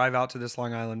hour drive out to this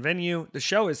Long Island venue. The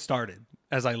show has started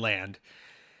as I land.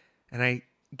 And I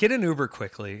get an Uber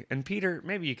quickly. And Peter,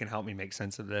 maybe you can help me make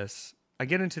sense of this. I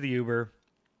get into the Uber.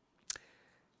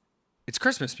 It's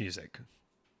Christmas music.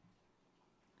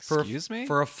 Excuse me?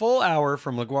 For a full hour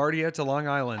from LaGuardia to Long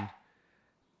Island,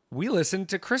 we listened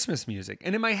to Christmas music.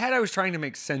 And in my head, I was trying to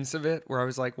make sense of it, where I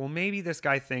was like, well, maybe this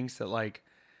guy thinks that, like,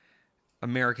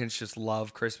 Americans just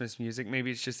love Christmas music. Maybe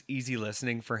it's just easy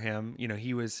listening for him. You know,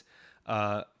 he was,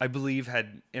 I believe,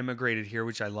 had immigrated here,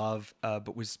 which I love,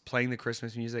 but was playing the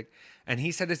Christmas music. And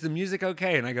he said, is the music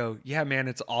okay? And I go, yeah, man,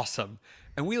 it's awesome.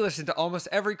 And we listened to almost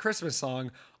every Christmas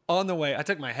song on the way. I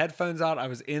took my headphones out. I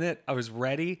was in it. I was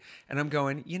ready. And I'm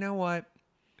going, you know what?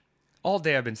 All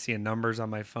day I've been seeing numbers on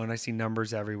my phone. I see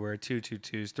numbers everywhere.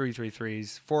 222s,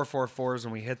 333s, 444s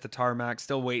when we hit the tarmac.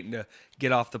 Still waiting to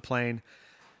get off the plane.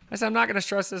 I said, I'm not going to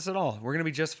stress this at all. We're going to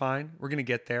be just fine. We're going to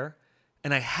get there.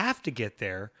 And I have to get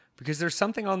there because there's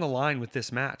something on the line with this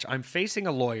match. I'm facing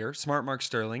a lawyer, Smart Mark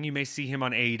Sterling. You may see him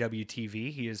on AEW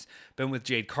TV. He has been with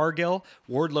Jade Cargill.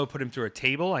 Wardlow put him through a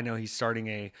table. I know he's starting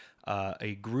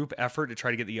a group effort to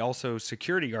try to get the also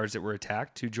security guards that were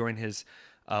attacked to join his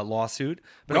lawsuit.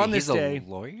 But Wait, on this he's day, a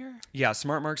lawyer? yeah,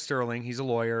 Smart Mark Sterling. He's a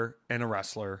lawyer and a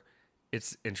wrestler.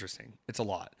 It's interesting. It's a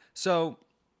lot. So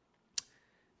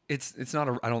it's not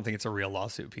I don't think it's a real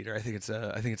lawsuit, Peter. I think it's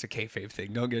a kayfabe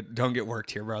thing. Don't get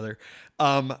worked here, brother.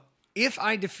 If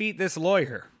I defeat this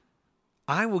lawyer,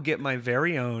 I will get my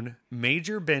very own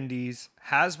Major Bendy's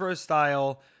Hasbro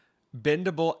style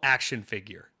bendable action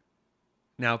figure.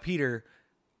 Now, Peter,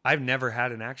 I've never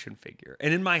had an action figure.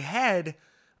 And in my head,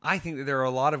 I think that there are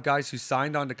a lot of guys who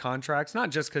signed onto contracts,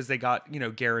 not just because they got, you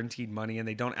know, guaranteed money and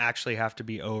they don't actually have to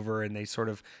be over and they sort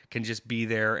of can just be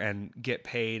there and get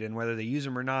paid. And whether they use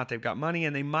them or not, they've got money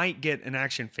and they might get an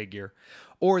action figure.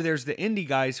 Or there's the indie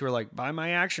guys who are like, buy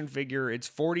my action figure. It's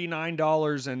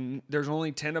 $49 and there's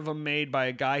only 10 of them made by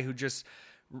a guy who just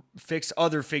fix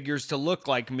other figures to look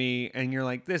like me, and you're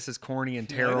like, this is corny and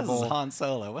terrible. This is Han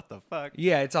Solo. What the fuck?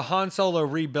 Yeah, it's a Han Solo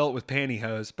rebuilt with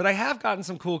pantyhose. But I have gotten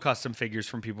some cool custom figures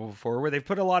from people before where they've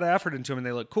put a lot of effort into them and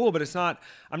they look cool, but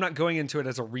I'm not going into it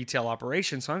as a retail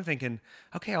operation. So I'm thinking,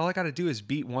 okay, all I got to do is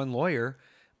beat one lawyer,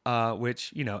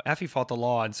 which, you know, Effie fought the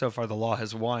law and so far the law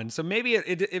has won. So maybe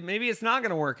maybe it's not going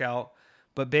to work out,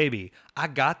 but baby, I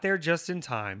got there just in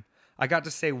time. I got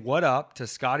to say what up to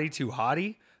Scotty Too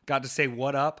Hottie. Got to say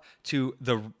what up to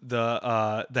the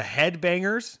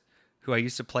Headbangers, who I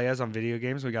used to play as on video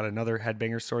games. We got another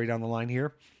Headbanger story down the line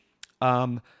here.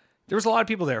 There was a lot of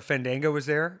people there. Fandango was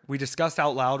there. We discussed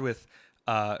out loud with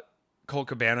Colt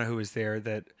Cabana, who was there,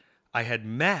 that I had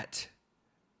met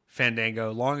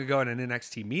Fandango long ago in an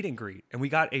NXT meet and greet. And we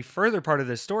got a further part of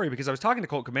this story because I was talking to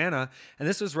Colt Cabana, and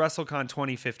this was WrestleCon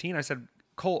 2015. I said,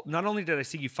 Colt, not only did I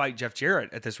see you fight Jeff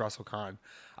Jarrett at this WrestleCon,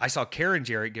 I saw Karen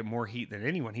Jarrett get more heat than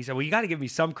anyone. He said, well, you got to give me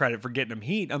some credit for getting him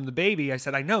heat. I'm the baby. I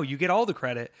said, I know, you get all the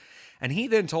credit. And he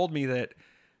then told me that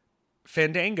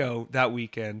Fandango that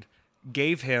weekend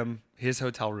gave him his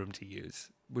hotel room to use,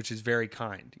 which is very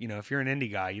kind. You know, if you're an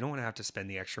indie guy, you don't want to have to spend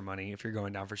the extra money if you're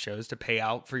going down for shows to pay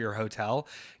out for your hotel.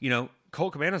 You know,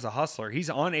 Colt Cabana's a hustler. He's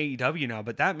on AEW now,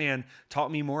 but that man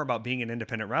taught me more about being an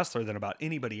independent wrestler than about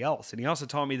anybody else. And he also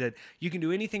taught me that you can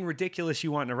do anything ridiculous you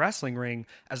want in a wrestling ring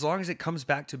as long as it comes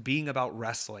back to being about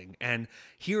wrestling. And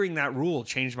hearing that rule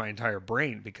changed my entire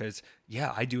brain because,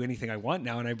 yeah, I do anything I want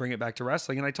now and I bring it back to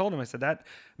wrestling. And I told him, I said, that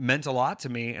meant a lot to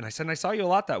me. And I said, and I saw you a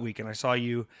lot that week. And I saw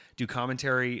you do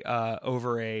commentary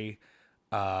over a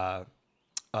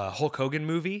Hulk Hogan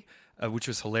movie which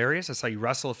was hilarious. I saw you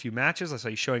wrestle a few matches. I saw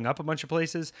you showing up a bunch of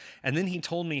places. And then he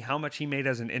told me how much he made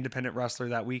as an independent wrestler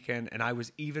that weekend, and I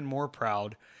was even more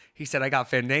proud. He said, I got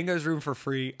Fandango's room for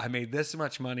free. I made this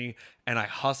much money, and I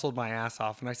hustled my ass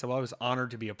off. And I said, well, I was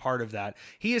honored to be a part of that.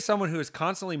 He is someone who is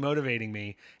constantly motivating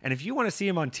me. And if you want to see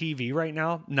him on TV right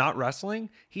now, not wrestling,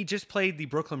 he just played the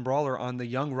Brooklyn Brawler on the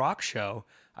Young Rock show,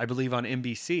 I believe on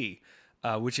NBC.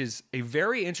 Which is a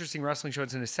very interesting wrestling show.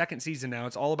 It's in his second season now.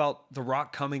 It's all about The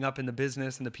Rock coming up in the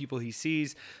business and the people he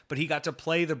sees. But he got to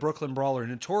play the Brooklyn Brawler, a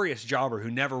notorious jobber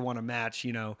who never won a match,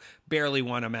 barely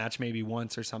won a match maybe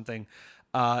once or something.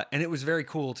 And it was very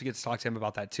cool to get to talk to him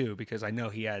about that too, because I know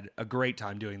he had a great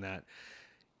time doing that.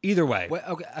 Either way. Wait,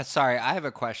 okay, sorry, I have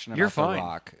a question about You're fine. The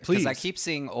Rock. Please. Because I keep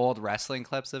seeing old wrestling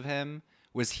clips of him.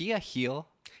 Was he a heel?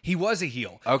 He was a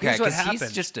heel. Okay, because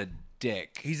he's just a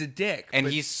dick. He's a dick. And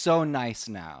he's so nice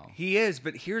now. He is,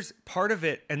 but here's part of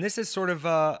it, and this is sort of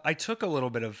I took a little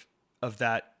bit of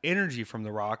that energy from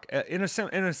The Rock in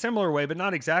a similar way, but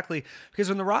not exactly, because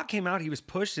when The Rock came out, he was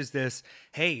pushed as this,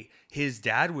 hey, his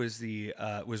dad was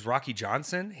was Rocky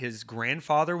Johnson, his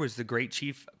grandfather was the great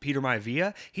Chief Peter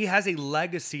Maivia. He has a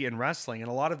legacy in wrestling, and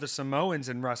a lot of the Samoans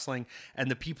in wrestling and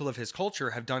the people of his culture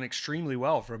have done extremely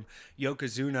well, from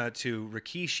Yokozuna to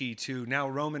Rikishi to now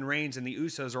Roman Reigns, and the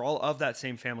Usos are all of that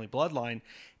same family bloodline.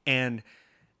 And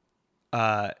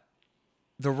The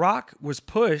Rock was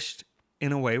pushed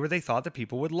in a way where they thought that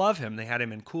people would love him. They had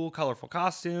him in cool, colorful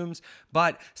costumes.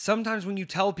 But sometimes when you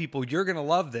tell people you're going to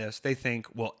love this, they think,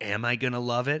 well, am I going to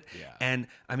love it? Yeah. And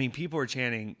I mean, people were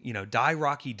chanting, die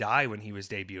Rocky die when he was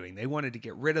debuting. They wanted to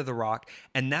get rid of The Rock.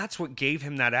 And that's what gave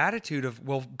him that attitude of,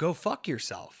 well, go fuck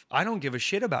yourself. I don't give a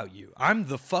shit about you. I'm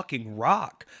the fucking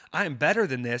Rock. I am better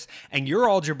than this. And you're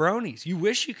all jabronis. You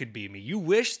wish you could be me. You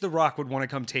wish The Rock would want to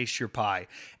come taste your pie.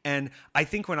 And I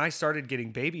think when I started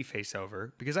getting babyface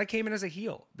over, because I came in as a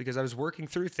heel, because I was working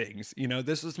through things,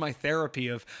 this was my therapy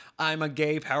of, I'm a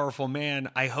gay, powerful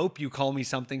man. I hope you call me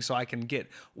something so I can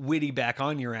get witty back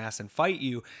on your ass and fight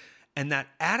you. And that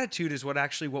attitude is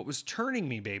what was turning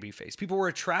me babyface. People were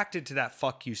attracted to that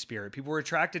fuck you spirit. People were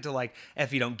attracted to like,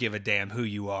 Effie don't give a damn who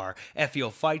you are. Effie will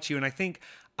fight you. And I think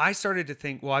I started to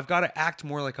think, well, I've got to act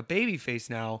more like a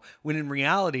babyface now, when in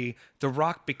reality, The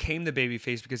Rock became the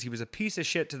babyface because he was a piece of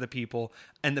shit to the people,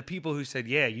 and the people who said,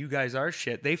 yeah, you guys are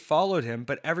shit, they followed him,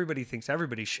 but everybody thinks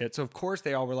everybody's shit. So of course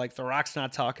they all were like, The Rock's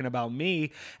not talking about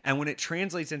me. And when it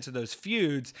translates into those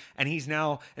feuds, and he's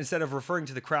now, instead of referring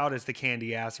to the crowd as the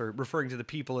candy ass or referring to the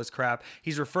people as crap,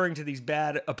 he's referring to these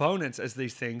bad opponents as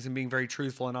these things and being very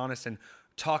truthful and honest and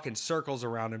talking circles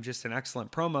around him. Just an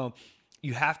excellent promo.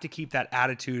 You have to keep that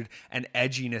attitude and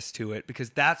edginess to it,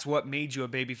 because that's what made you a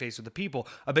babyface with the people.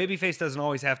 A babyface doesn't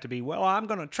always have to be, well, I'm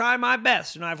going to try my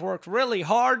best and I've worked really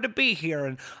hard to be here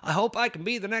and I hope I can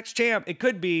be the next champ. It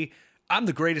could be, I'm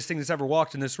the greatest thing that's ever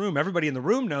walked in this room. Everybody in the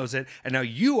room knows it, and now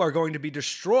you are going to be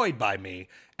destroyed by me.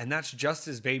 And that's just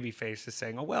as babyface as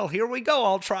saying, oh, well, here we go.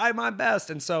 I'll try my best.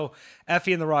 And so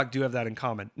Effie and The Rock do have that in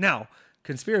common. Now,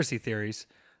 conspiracy theories.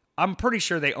 I'm pretty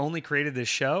sure they only created this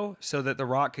show so that The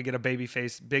Rock could get a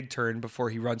babyface big turn before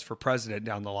he runs for president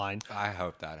down the line. I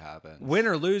hope that happens. Win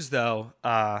or lose, though,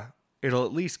 it'll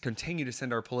at least continue to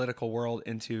send our political world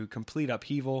into complete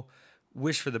upheaval.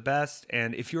 Wish for the best.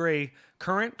 And if you're a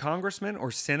current congressman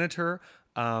or senator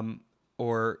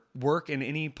or work in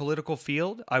any political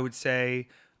field, I would say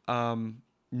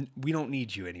we don't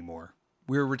need you anymore.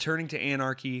 We're returning to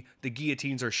anarchy. The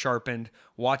guillotines are sharpened.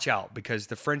 Watch out, because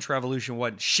the French Revolution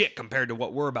wasn't shit compared to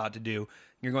what we're about to do.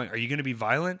 You're going, are you going to be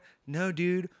violent? No,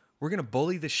 dude. We're going to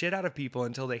bully the shit out of people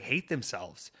until they hate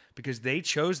themselves, because they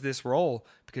chose this role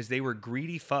because they were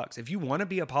greedy fucks. If you want to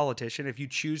be a politician, if you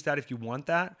choose that, if you want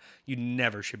that, you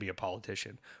never should be a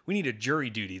politician. We need a jury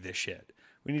duty this shit.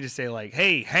 We need to say like,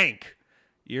 hey, Hank,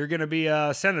 you're going to be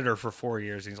a senator for 4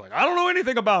 years. And he's like, I don't know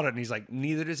anything about it. And he's like,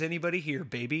 neither does anybody here,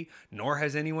 baby, nor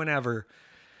has anyone ever.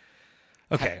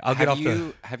 Okay, I'll get off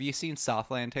the... Have you seen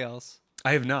Southland Tales?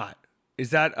 I have not.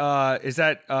 Is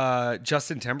that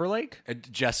Justin Timberlake?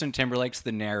 Justin Timberlake's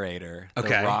the narrator.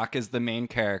 Okay. The Rock is the main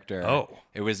character. Oh.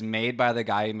 It was made by the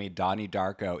guy who made Donnie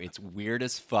Darko. It's weird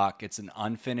as fuck. It's an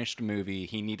unfinished movie.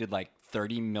 He needed like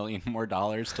 $30 million more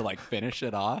to like finish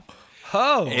it off.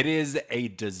 Oh. It is a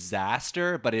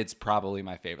disaster, but it's probably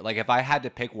my favorite. Like if I had to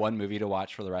pick one movie to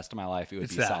watch for the rest of my life, it would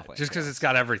be Southland. Just because it's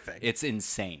got everything. It's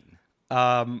insane.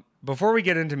 Before we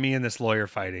get into me and this lawyer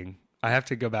fighting, I have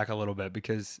to go back a little bit,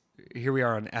 because here we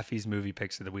are on Effie's movie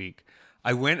picks of the week.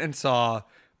 I went and saw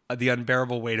The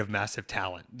Unbearable Weight of Massive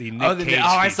Talent. The Nick Cage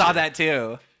I feature. saw that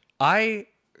too. I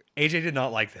AJ did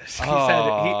not like this. He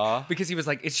Aw. said because he was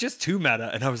like, it's just too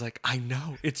meta. And I was like, I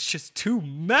know, it's just too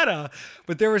meta.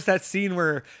 But there was that scene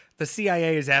where the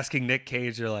CIA is asking Nick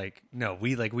Cage, they're like, no,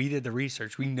 we did the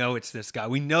research. We know it's this guy.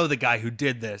 We know the guy who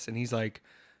did this. And he's like,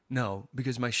 no,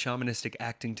 because my shamanistic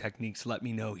acting techniques let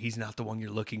me know he's not the one you're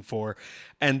looking for.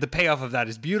 And the payoff of that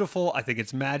is beautiful. I think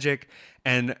it's magic.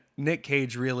 And Nick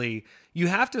Cage really, you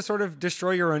have to sort of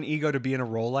destroy your own ego to be in a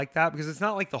role like that, because it's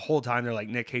not like the whole time they're like,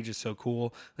 Nick Cage is so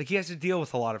cool. Like, he has to deal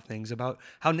with a lot of things about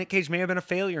how Nick Cage may have been a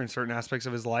failure in certain aspects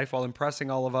of his life while impressing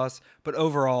all of us. But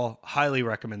overall, highly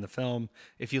recommend the film.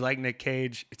 If you like Nick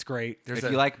Cage, it's great. If you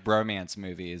like bromance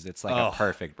movies, it's like a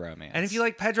perfect bromance. And if you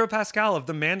like Pedro Pascal of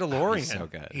The Mandalorian, he's so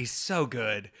good. He's so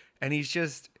good. And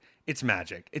it's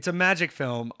magic. It's a magic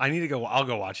film. I'll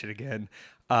go watch it again.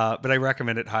 But I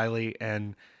recommend it highly.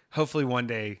 And hopefully one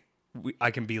day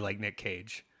I can be like Nick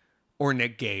Cage or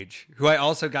Nick Gage, who I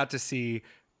also got to see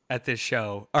at this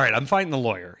show. All right, I'm fighting the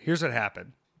lawyer. Here's what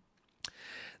happened.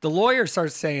 The lawyer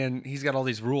starts saying he's got all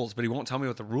these rules, but he won't tell me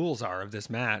what the rules are of this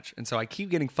match. And so I keep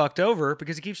getting fucked over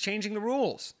because he keeps changing the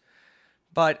rules.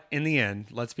 But in the end,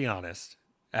 let's be honest,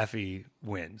 Effie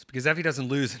wins because Effie doesn't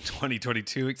lose in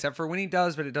 2022, except for when he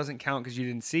does, but it doesn't count because you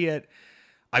didn't see it.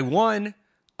 I won.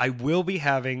 I will be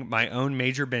having my own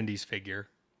Major Bendy's figure.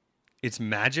 It's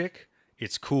magic.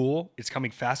 It's cool. It's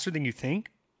coming faster than you think.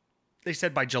 They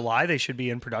said by July they should be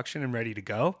in production and ready to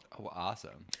go. Oh,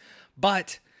 awesome.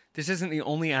 But this isn't the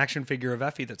only action figure of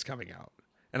Effie that's coming out.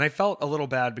 And I felt a little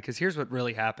bad because here's what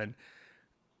really happened.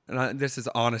 And this is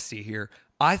honesty here.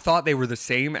 I thought they were the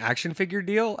same action figure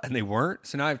deal, and they weren't.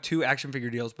 So now I have two action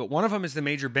figure deals, but one of them is the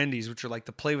Major Bendy's, which are like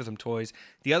the play with them toys.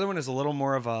 The other one is a little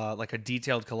more of a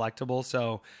detailed collectible.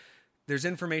 So there's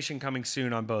information coming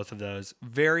soon on both of those.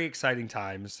 Very exciting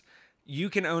times. You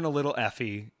can own a little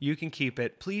Effie. You can keep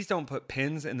it. Please don't put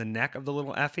pins in the neck of the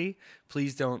little Effie.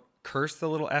 Please don't curse the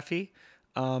little Effie.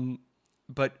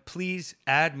 But please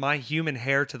add my human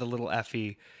hair to the little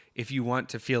Effie if you want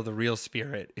to feel the real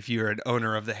spirit, if you're an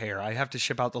owner of the hair. I have to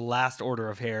ship out the last order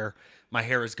of hair. My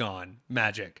hair is gone.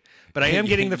 Magic. But I am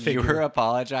getting the figure. You were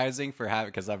apologizing for having,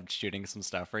 because I'm shooting some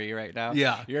stuff for you right now.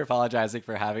 Yeah. You're apologizing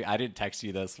for having, I didn't text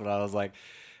you this, but I was like,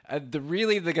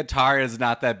 the guitar is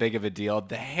not that big of a deal.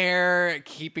 The hair,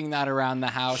 keeping that around the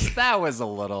house, that was a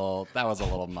little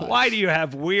much. Why do you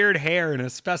have weird hair in a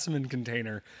specimen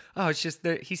container? Oh, it's just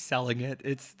that he's selling it.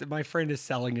 My friend is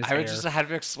selling his hair. I would just have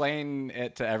to explain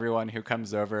it to everyone who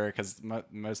comes over, because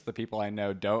most of the people I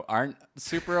know aren't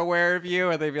super aware of you,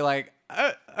 and they'd be like,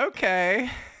 okay.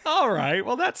 All right,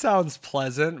 well, that sounds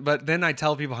pleasant. But then I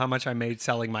tell people how much I made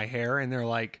selling my hair, and they're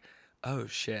like, oh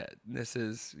shit,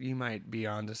 you might be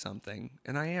onto something.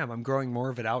 And I am. I'm growing more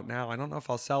of it out now. I don't know if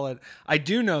I'll sell it. I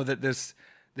do know that this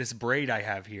braid I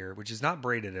have here, which is not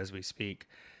braided as we speak,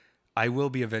 I will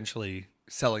be eventually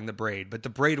selling the braid, but the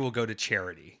braid will go to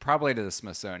charity. Probably to the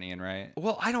Smithsonian, right?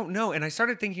 Well, I don't know. And I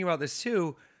started thinking about this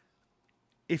too.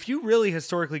 If you really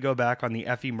historically go back on the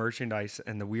Effie merchandise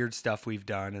and the weird stuff we've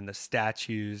done and the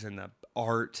statues and the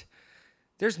art,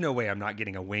 there's no way I'm not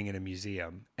getting a wing in a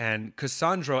museum. And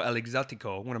Cassandro El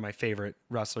Exotico, one of my favorite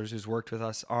wrestlers who's worked with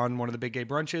us on one of the Big Gay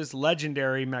Brunches,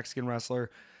 legendary Mexican wrestler,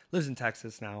 lives in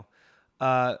Texas now.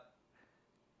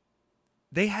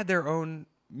 They had their own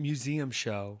museum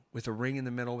show with a ring in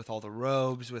the middle, with all the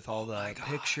robes, with all the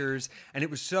pictures. And it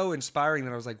was so inspiring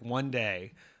that I was like, one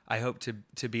day I hope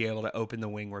to be able to open the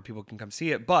wing where people can come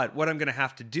see it. But what I'm going to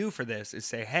have to do for this is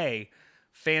say, hey,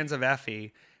 fans of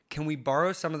Effie, can we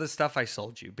borrow some of the stuff I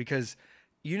sold you? Because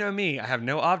you know me, I have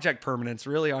no object permanence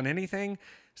really on anything.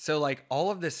 So like all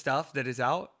of this stuff that is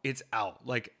out, it's out.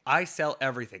 Like I sell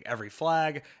everything, every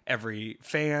flag, every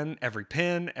fan, every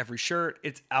pin, every shirt,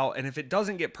 it's out. And if it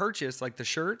doesn't get purchased, like the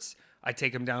shirts, I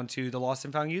take them down to the Lost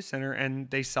and Found Youth Center and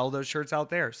they sell those shirts out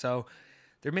there. So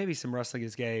there may be some Wrestling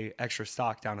is Gay extra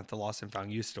stock down at the Lost and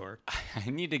Found Youth store. I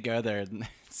need to go there and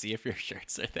see if your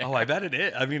shirts are there. Oh, I bet it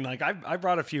is. I mean, like I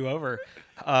brought a few over.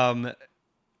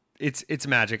 It's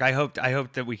magic. I hope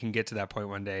that we can get to that point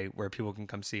one day where people can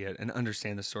come see it and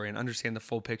understand the story and understand the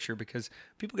full picture, because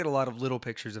people get a lot of little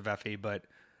pictures of Effie, but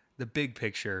the big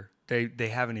picture, they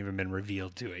haven't even been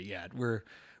revealed to it yet. We're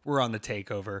on the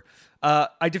takeover.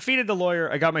 I defeated the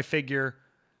lawyer. I got my figure.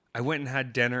 I went and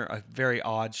had dinner, a very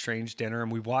odd, strange dinner, and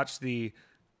we watched the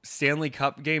Stanley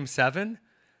Cup Game 7,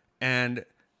 and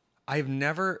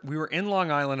we were in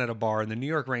Long Island at a bar, and the New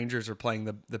York Rangers were playing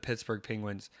the Pittsburgh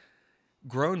Penguins.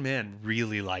 Grown men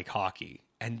really like hockey,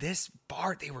 and this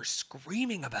bar, they were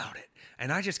screaming about it,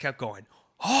 and I just kept going,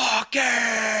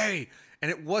 hockey! And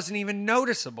it wasn't even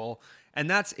noticeable, and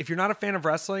that's, if you're not a fan of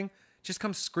wrestling, just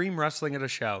come scream wrestling at a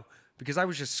show. because I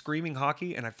was just screaming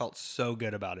hockey and I felt so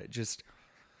good about it. Just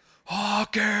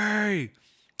hockey.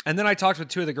 And then I talked with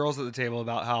two of the girls at the table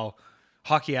about how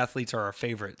hockey athletes are our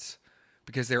favorites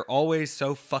because they're always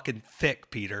so fucking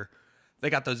thick, Peter. They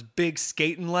got those big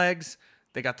skating legs.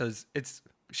 They got those. It's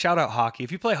shout out hockey.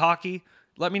 If you play hockey,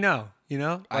 let me know. You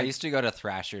know, I used to go to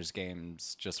Thrashers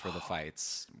games just for the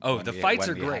fights. Oh, the fights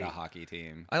are great. Had a hockey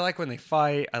team. I like when they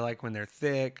fight. I like when they're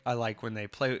thick. I like when they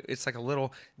play. It's like a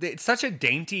little. It's such a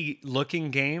dainty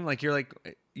looking game. Like you're like,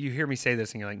 you hear me say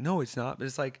this and you're like, no, it's not. But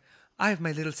it's like, I have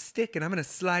my little stick and I'm gonna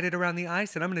slide it around the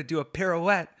ice and I'm gonna do a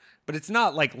pirouette. But it's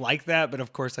not like that. But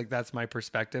of course, like that's my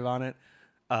perspective on it.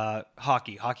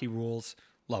 Hockey rules.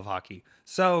 Love hockey.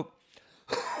 So.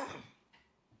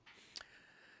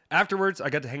 Afterwards, I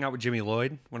got to hang out with Jimmy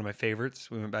Lloyd, one of my favorites.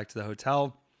 We went back to the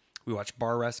hotel. We watched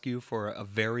Bar Rescue for a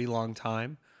very long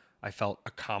time. I felt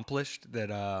accomplished that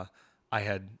I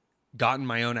had gotten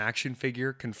my own action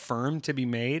figure confirmed to be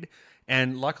made.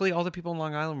 And luckily, all the people in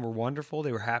Long Island were wonderful.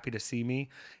 They were happy to see me.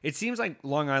 It seems like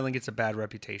Long Island gets a bad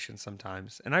reputation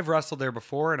sometimes. And I've wrestled there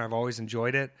before, and I've always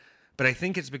enjoyed it. But I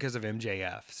think it's because of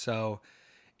MJF. So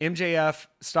MJF,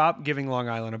 stop giving Long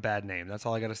Island a bad name. That's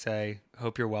all I got to say.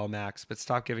 Hope you're well, Max, but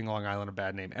stop giving Long Island a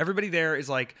bad name. Everybody there is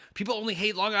like, people only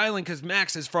hate Long Island because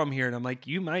Max is from here. And I'm like,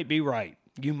 you might be right.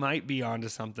 You might be onto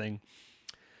something,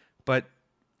 but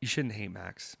you shouldn't hate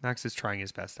Max. Max is trying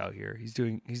his best out here. He's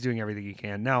doing everything he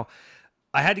can. Now,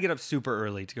 I had to get up super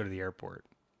early to go to the airport.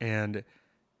 And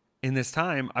in this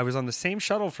time, I was on the same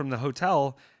shuttle from the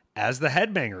hotel as the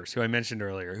Headbangers, who I mentioned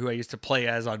earlier, who I used to play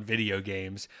as on video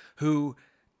games,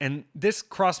 and this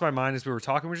crossed my mind as we were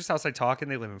talking. We were just outside talking.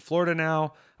 They live in Florida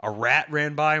now. A rat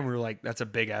ran by, and we were like, that's a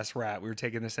big-ass rat. We were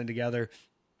taking this in together.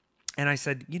 And I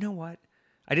said, you know what?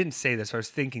 I didn't say this. I was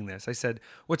thinking this. I said,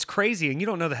 what's crazy, and you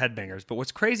don't know the Headbangers, but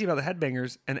what's crazy about the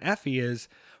Headbangers and Effie is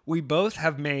we both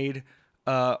have made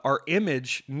our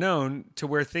image known to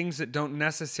wear things that don't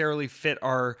necessarily fit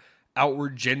our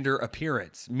outward gender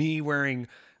appearance. Me wearing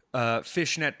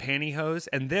fishnet pantyhose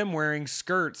and them wearing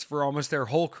skirts for almost their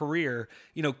whole career,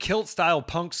 kilt style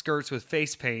punk skirts with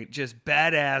face paint, just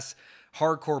badass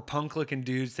hardcore punk looking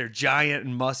dudes. They're giant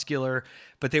and muscular,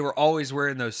 but they were always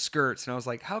wearing those skirts. And I was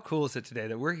like, how cool is it today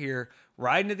that we're here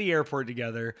riding to the airport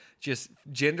together, just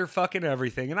gender fucking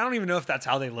everything. And I don't even know if that's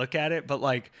how they look at it, but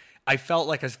like, I felt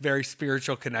like a very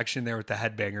spiritual connection there with the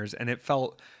Headbangers, and it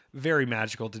felt very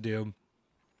magical to do.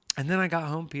 And then I got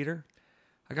home, Peter.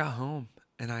 I got home.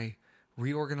 And I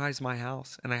reorganized my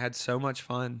house, and I had so much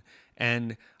fun.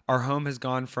 And our home has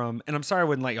gone from, and I'm sorry I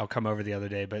wouldn't let y'all come over the other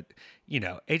day, but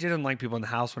AJ doesn't like people in the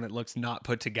house when it looks not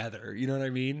put together. You know what I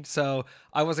mean? So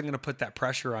I wasn't going to put that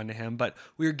pressure onto him, but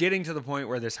we were getting to the point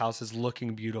where this house is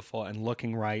looking beautiful and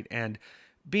looking right. And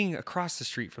being across the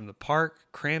street from the park,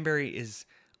 Cranberry is,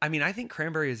 I think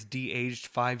Cranberry is de-aged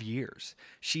 5 years.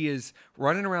 She is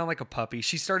running around like a puppy.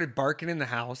 She started barking in the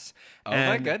house. Oh,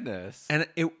 my goodness. And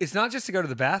it's not just to go to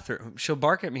the bathroom. She'll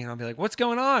bark at me, and I'll be like, what's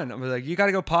going on? I'll be like, you got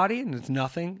to go potty? And it's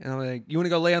nothing. And I'm like, you want to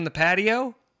go lay on the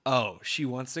patio? Oh, she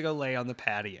wants to go lay on the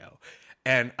patio.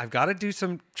 And I've got to do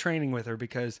some training with her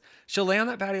because she'll lay on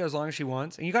that patio as long as she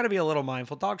wants. And you got to be a little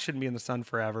mindful. Dogs shouldn't be in the sun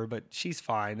forever, but she's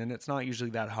fine, and it's not usually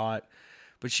that hot.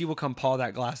 But she will come paw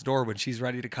that glass door when she's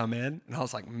ready to come in. And I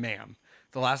was like, ma'am,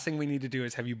 the last thing we need to do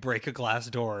is have you break a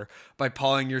glass door by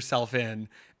pawing yourself in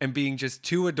and being just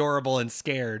too adorable and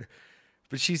scared.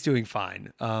 But she's doing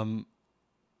fine.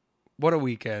 What a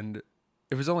weekend.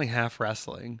 It was only half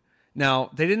wrestling. Now,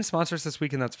 they didn't sponsor us this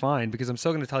weekend. That's fine, because I'm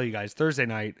still going to tell you guys Thursday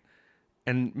night,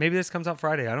 and maybe this comes out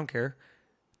Friday. I don't care.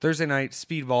 Thursday night,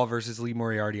 Speedball versus Lee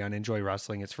Moriarty on Enjoy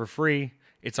Wrestling. It's for free.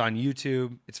 It's on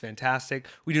YouTube. It's fantastic.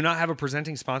 We do not have a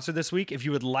presenting sponsor this week. If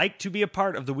you would like to be a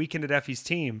part of the Weekend at Effie's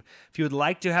team, if you would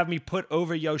like to have me put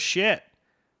over yo shit,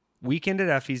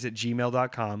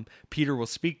 weekendateffies@gmail.com. Peter will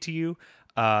speak to you,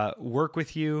 work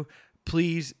with you.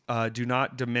 Please do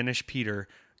not diminish Peter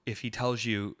if he tells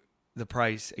you the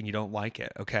price and you don't like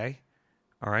it, okay?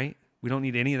 All right? We don't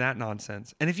need any of that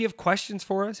nonsense. And if you have questions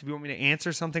for us, if you want me to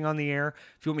answer something on the air,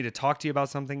 if you want me to talk to you about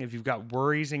something, if you've got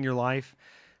worries in your life,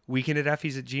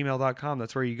 weekendateffies@gmail.com.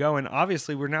 That's where you go. And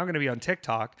obviously, we're now going to be on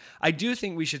TikTok. I do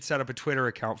think we should set up a Twitter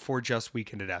account for just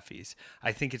Weekend at Effie's.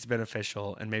 I think it's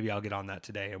beneficial, and maybe I'll get on that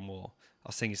today, and I'll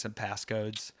send you some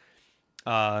passcodes.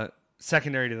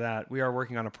 Secondary to that, we are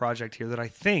working on a project here that I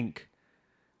think,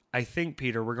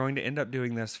 Peter, we're going to end up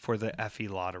doing this for the Effie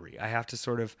lottery. I'm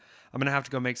going to have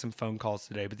to go make some phone calls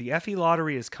today, but the Effie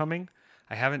lottery is coming.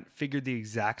 I haven't figured the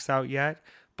exacts out yet,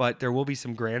 but there will be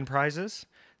some grand prizes.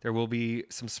 There will be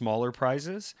some smaller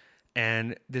prizes,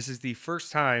 and this is the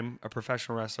first time a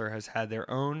professional wrestler has had their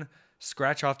own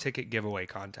scratch-off ticket giveaway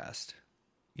contest.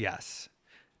 Yes.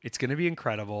 It's going to be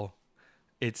incredible.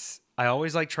 I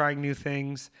always like trying new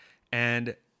things,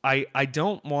 and I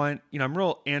don't want, I'm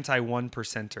real anti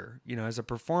 1%er. As a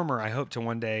performer, I hope to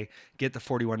one day get the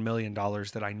 $41 million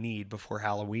that I need before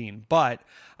Halloween. But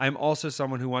I'm also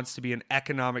someone who wants to be an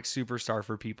economic superstar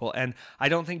for people. And I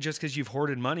don't think just because you've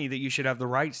hoarded money that you should have the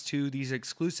rights to these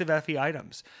exclusive Effie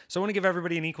items. So I want to give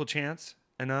everybody an equal chance.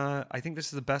 And I think this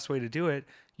is the best way to do it.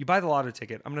 You buy the lotto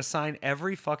ticket. I'm going to sign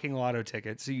every fucking lotto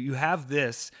ticket. So you have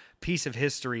this piece of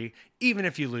history, even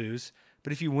if you lose.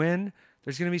 But if you win,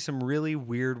 there's going to be some really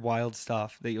weird, wild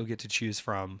stuff that you'll get to choose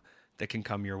from that can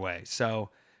come your way. So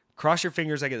cross your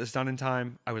fingers I get this done in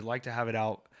time. I would like to have it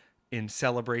out in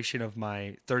celebration of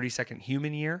my 32nd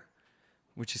human year,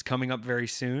 which is coming up very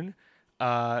soon,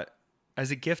 as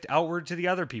a gift outward to the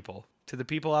other people, to the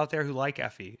people out there who like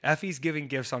Effie. Effie's giving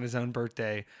gifts on his own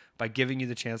birthday by giving you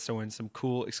the chance to win some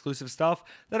cool exclusive stuff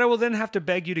that I will then have to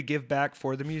beg you to give back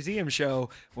for the museum show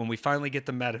when we finally get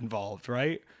the Met involved,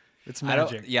 right? It's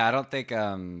magic. I don't think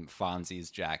Fonzie's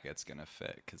jacket's gonna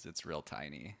fit because it's real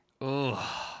tiny. Ugh,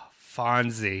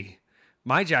 Fonzie.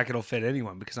 My jacket will fit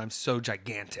anyone because I'm so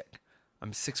gigantic.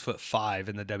 I'm 6'5"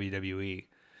 in the WWE,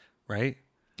 right?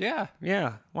 Yeah.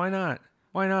 Yeah. Why not?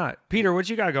 Why not? Peter, what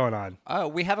you got going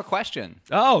on? We have a question.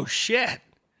 Oh, shit.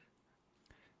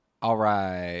 All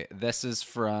right. This is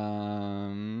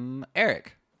from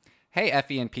Eric. Hey,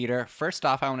 Effie and Peter. First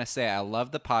off, I want to say I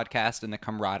love the podcast and the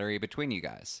camaraderie between you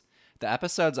guys. The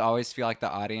episodes always feel like the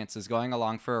audience is going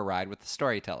along for a ride with the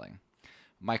storytelling.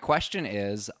 My question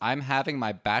is, I'm having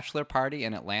my bachelor party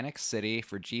in Atlantic City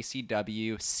for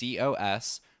GCW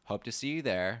COS. Hope to see you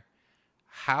there.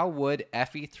 How would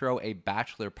Effie throw a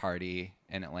bachelor party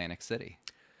in Atlantic City?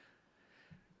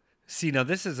 See, now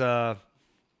this is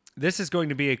going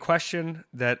to be a question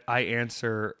that I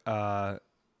answer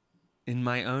in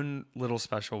my own little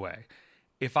special way.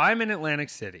 If I'm in Atlantic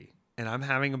City and I'm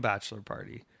having a bachelor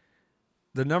party,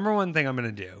 the number one thing I'm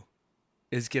going to do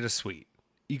is get a suite.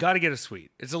 You got to get a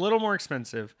suite. It's a little more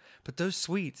expensive, but those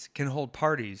suites can hold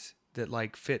parties that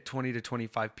like fit 20 to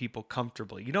 25 people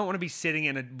comfortably. You don't want to be sitting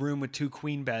in a room with 2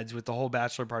 queen beds with the whole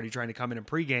bachelor party trying to come in and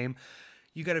pregame.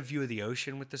 You got a view of the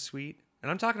ocean with the suite. And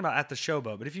I'm talking about at the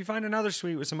Showboat. But if you find another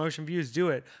suite with some ocean views, do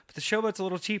it. But the Showboat's a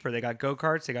little cheaper. They got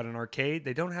go-karts. They got an arcade.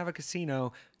 They don't have a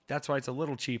casino. That's why it's a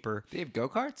little cheaper. They have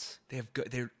go-karts?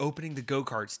 They're opening the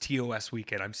go-karts TOS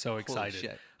weekend. I'm so excited. Holy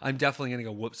shit. I'm definitely going to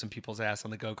go whoop some people's ass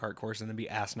on the go-kart course and then be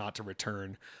asked not to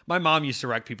return. My mom used to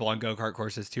wreck people on go-kart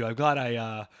courses too. I'm glad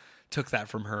I took that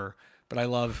from her. But I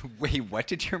love... Wait, what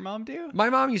did your mom do? My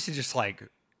mom used to just like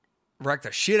wreck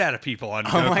the shit out of people on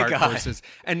go-kart courses.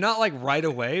 And not like right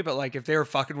away, but like if they were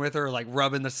fucking with her or like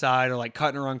rubbing the side or like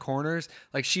cutting her on corners,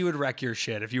 like she would wreck your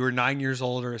shit. If you were 9 years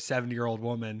old or a 70-year-old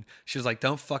woman, she was like,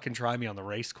 don't fucking try me on the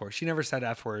race course. She never said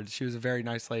F words. She was a very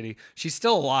nice lady. She's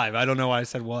still alive. I don't know why I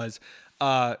said was.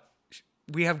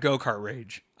 We have go-kart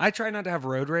rage. I try not to have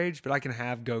road rage, but I can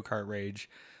have go-kart rage.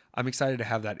 I'm excited to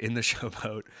have that in the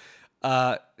Showboat.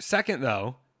 Second,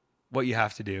 though, what you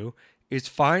have to do is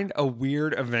find a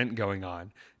weird event going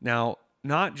on. Now,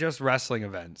 not just wrestling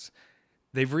events.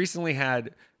 They've recently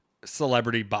had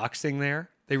celebrity boxing there.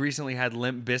 They recently had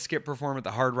Limp Bizkit perform at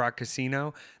the Hard Rock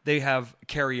Casino. They have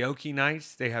karaoke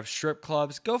nights. They have strip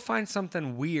clubs. Go find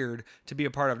something weird to be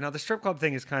a part of. Now, the strip club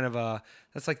thing is kind of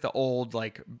that's like the old,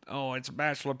 like, oh, it's a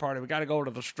bachelor party. We got to go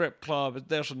to the strip club. It's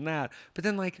this and that. But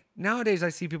then, like, nowadays I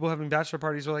see people having bachelor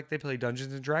parties where, like, they play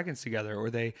Dungeons and Dragons together, or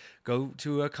they go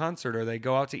to a concert, or they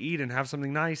go out to eat and have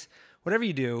something nice. Whatever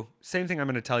you do, same thing I'm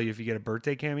going to tell you if you get a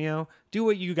birthday cameo. Do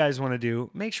what you guys want to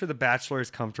do. Make sure the bachelor is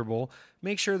comfortable.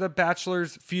 Make sure the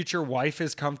bachelor's future wife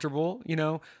is comfortable. You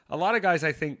know, a lot of guys,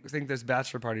 I think this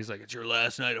bachelor party is like, it's your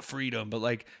last night of freedom. But,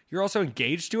 like, you're also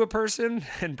engaged to a person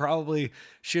and probably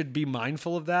should be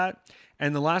mindful of that.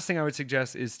 And the last thing I would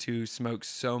suggest is to smoke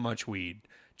so much weed.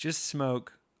 Just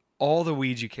smoke all the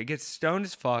weed you can. Get stoned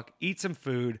as fuck. Eat some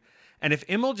food. And if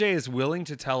MLJ is willing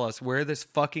to tell us where this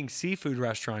fucking seafood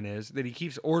restaurant is that he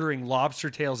keeps ordering lobster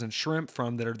tails and shrimp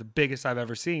from that are the biggest I've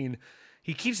ever seen,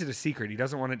 he keeps it a secret. He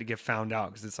doesn't want it to get found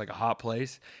out because it's like a hot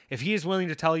place. If he is willing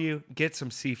to tell you, get some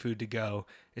seafood to go.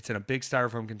 It's in a big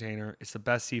styrofoam container. It's the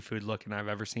best seafood looking I've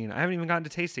ever seen. I haven't even gotten to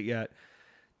taste it yet.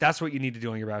 That's what you need to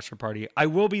do on your bachelor party. I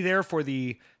will be there for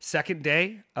the second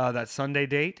day, that Sunday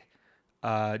date,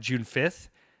 June 5th,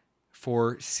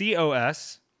 for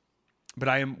COS. But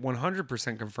I am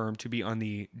 100% confirmed to be on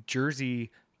the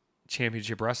Jersey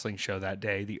Championship Wrestling show that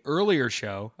day. The earlier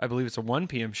show, I believe it's a 1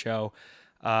 p.m. show.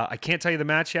 I can't tell you the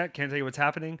match yet. Can't tell you what's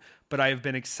happening. But I have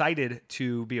been excited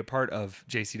to be a part of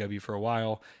JCW for a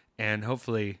while. And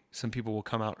hopefully some people will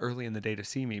come out early in the day to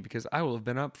see me because I will have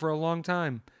been up for a long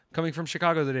time coming from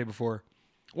Chicago the day before.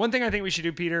 One thing I think we should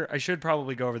do, Peter, I should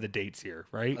probably go over the dates here,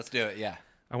 right? Let's do it, yeah.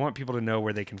 I want people to know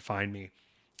where they can find me.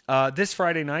 This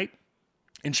Friday night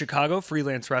in Chicago,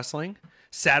 Freelance Wrestling.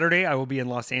 Saturday, I will be in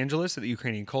Los Angeles at the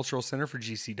Ukrainian Cultural Center for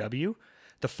GCW.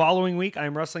 The following week, I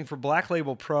am wrestling for Black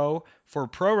Label Pro, for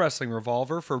Pro Wrestling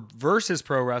Revolver, for Versus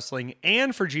Pro Wrestling,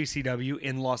 and for GCW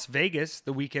in Las Vegas,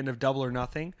 the weekend of Double or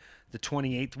Nothing, the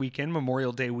 28th weekend,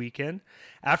 Memorial Day weekend.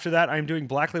 After that, I'm doing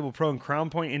Black Label Pro in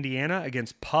Crown Point, Indiana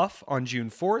against Puff on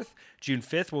June 4th. June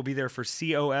 5th, we'll be there for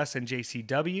COS and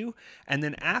JCW. And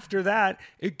then after that,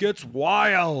 it gets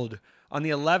wild. On the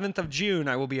 11th of June,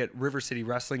 I will be at River City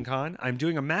Wrestling Con. I'm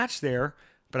doing a match there,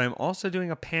 but I'm also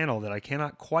doing a panel that I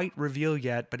cannot quite reveal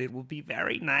yet, but it will be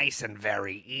very nice and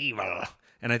very evil.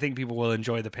 And I think people will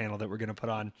enjoy the panel that we're going to put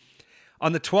on.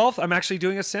 On the 12th, I'm actually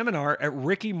doing a seminar at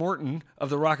Ricky Morton of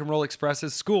the Rock and Roll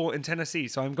Express's school in Tennessee.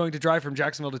 So I'm going to drive from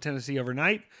Jacksonville to Tennessee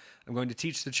overnight. I'm going to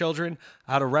teach the children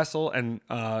how to wrestle and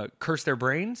curse their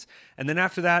brains. And then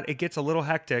after that, it gets a little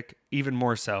hectic, even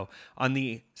more so. On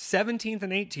the 17th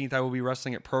and 18th, I will be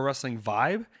wrestling at Pro Wrestling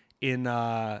Vibe in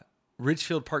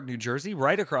Ridgefield Park, New Jersey,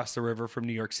 right across the river from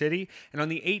New York City. And on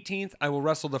the 18th, I will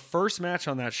wrestle the first match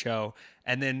on that show.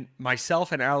 And then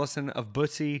myself and Allison of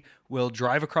Bootsy will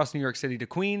drive across New York City to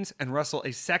Queens and wrestle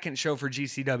a second show for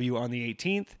GCW on the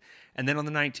 18th. And then on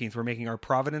the 19th, we're making our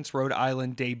Providence, Rhode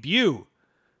Island debut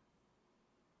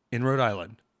in Rhode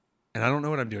Island. And I don't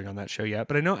know what I'm doing on that show yet,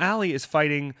 but I know Allie is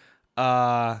fighting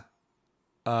Lufisto,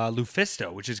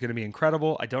 which is going to be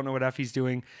incredible. I don't know what Effie's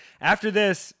doing. After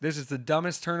this is the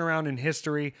dumbest turnaround in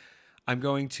history. I'm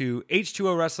going to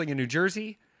H2O Wrestling in New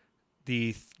Jersey,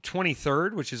 the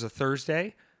 23rd, which is a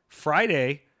Thursday.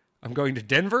 Friday, I'm going to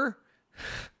Denver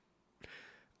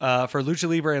for Lucha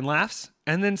Libre and Laughs.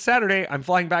 And then Saturday, I'm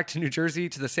flying back to New Jersey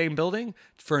to the same building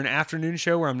for an afternoon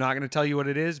show where I'm not going to tell you what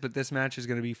it is, but this match is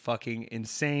going to be fucking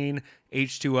insane.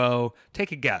 H2O.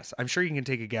 Take a guess. I'm sure you can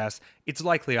take a guess. It's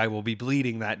likely I will be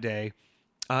bleeding that day.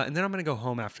 And then I'm going to go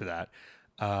home after that.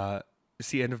 It's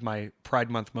the end of my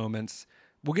Pride Month moments.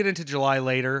 We'll get into July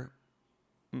later.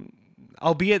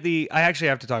 I actually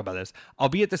have to talk about this. I'll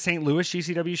be at the St. Louis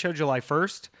GCW show July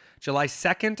 1st. July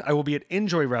 2nd, I will be at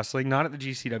Enjoy Wrestling, not at the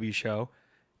GCW show,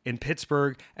 in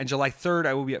Pittsburgh. And July 3rd,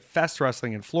 I will be at Fest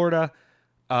Wrestling in Florida,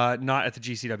 not at the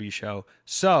GCW show.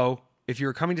 So if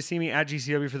you're coming to see me at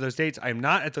GCW for those dates, I am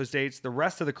not at those dates. The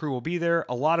rest of the crew will be there.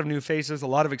 A lot of new faces, a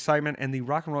lot of excitement. And the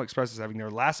Rock and Roll Express is having their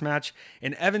last match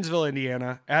in Evansville,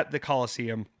 Indiana at the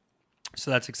Coliseum. So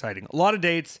that's exciting. A lot of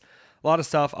dates, a lot of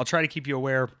stuff. I'll try to keep you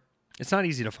aware. It's not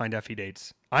easy to find Effie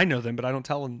dates. I know them, but I don't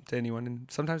tell them to anyone. And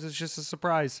sometimes it's just a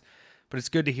surprise. But it's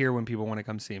good to hear when people want to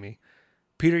come see me.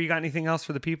 Peter, you got anything else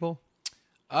for the people?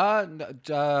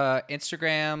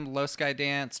 Instagram, Low Sky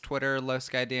Dance, Twitter, Low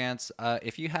Sky Dance.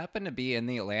 If you happen to be in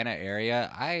the Atlanta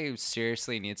area, I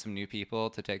seriously need some new people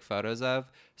to take photos of.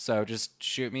 So just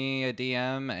shoot me a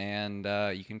DM and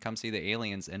you can come see the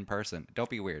aliens in person. Don't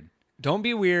be weird. Don't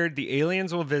be weird. The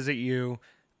aliens will visit you.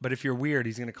 But if you're weird,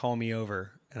 he's going to call me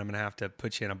over and I'm going to have to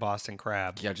put you in a Boston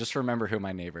Crab. Yeah, just remember who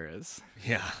my neighbor is.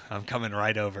 Yeah, I'm coming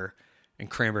right over. And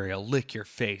Cranberry will lick your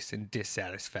face in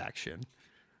dissatisfaction.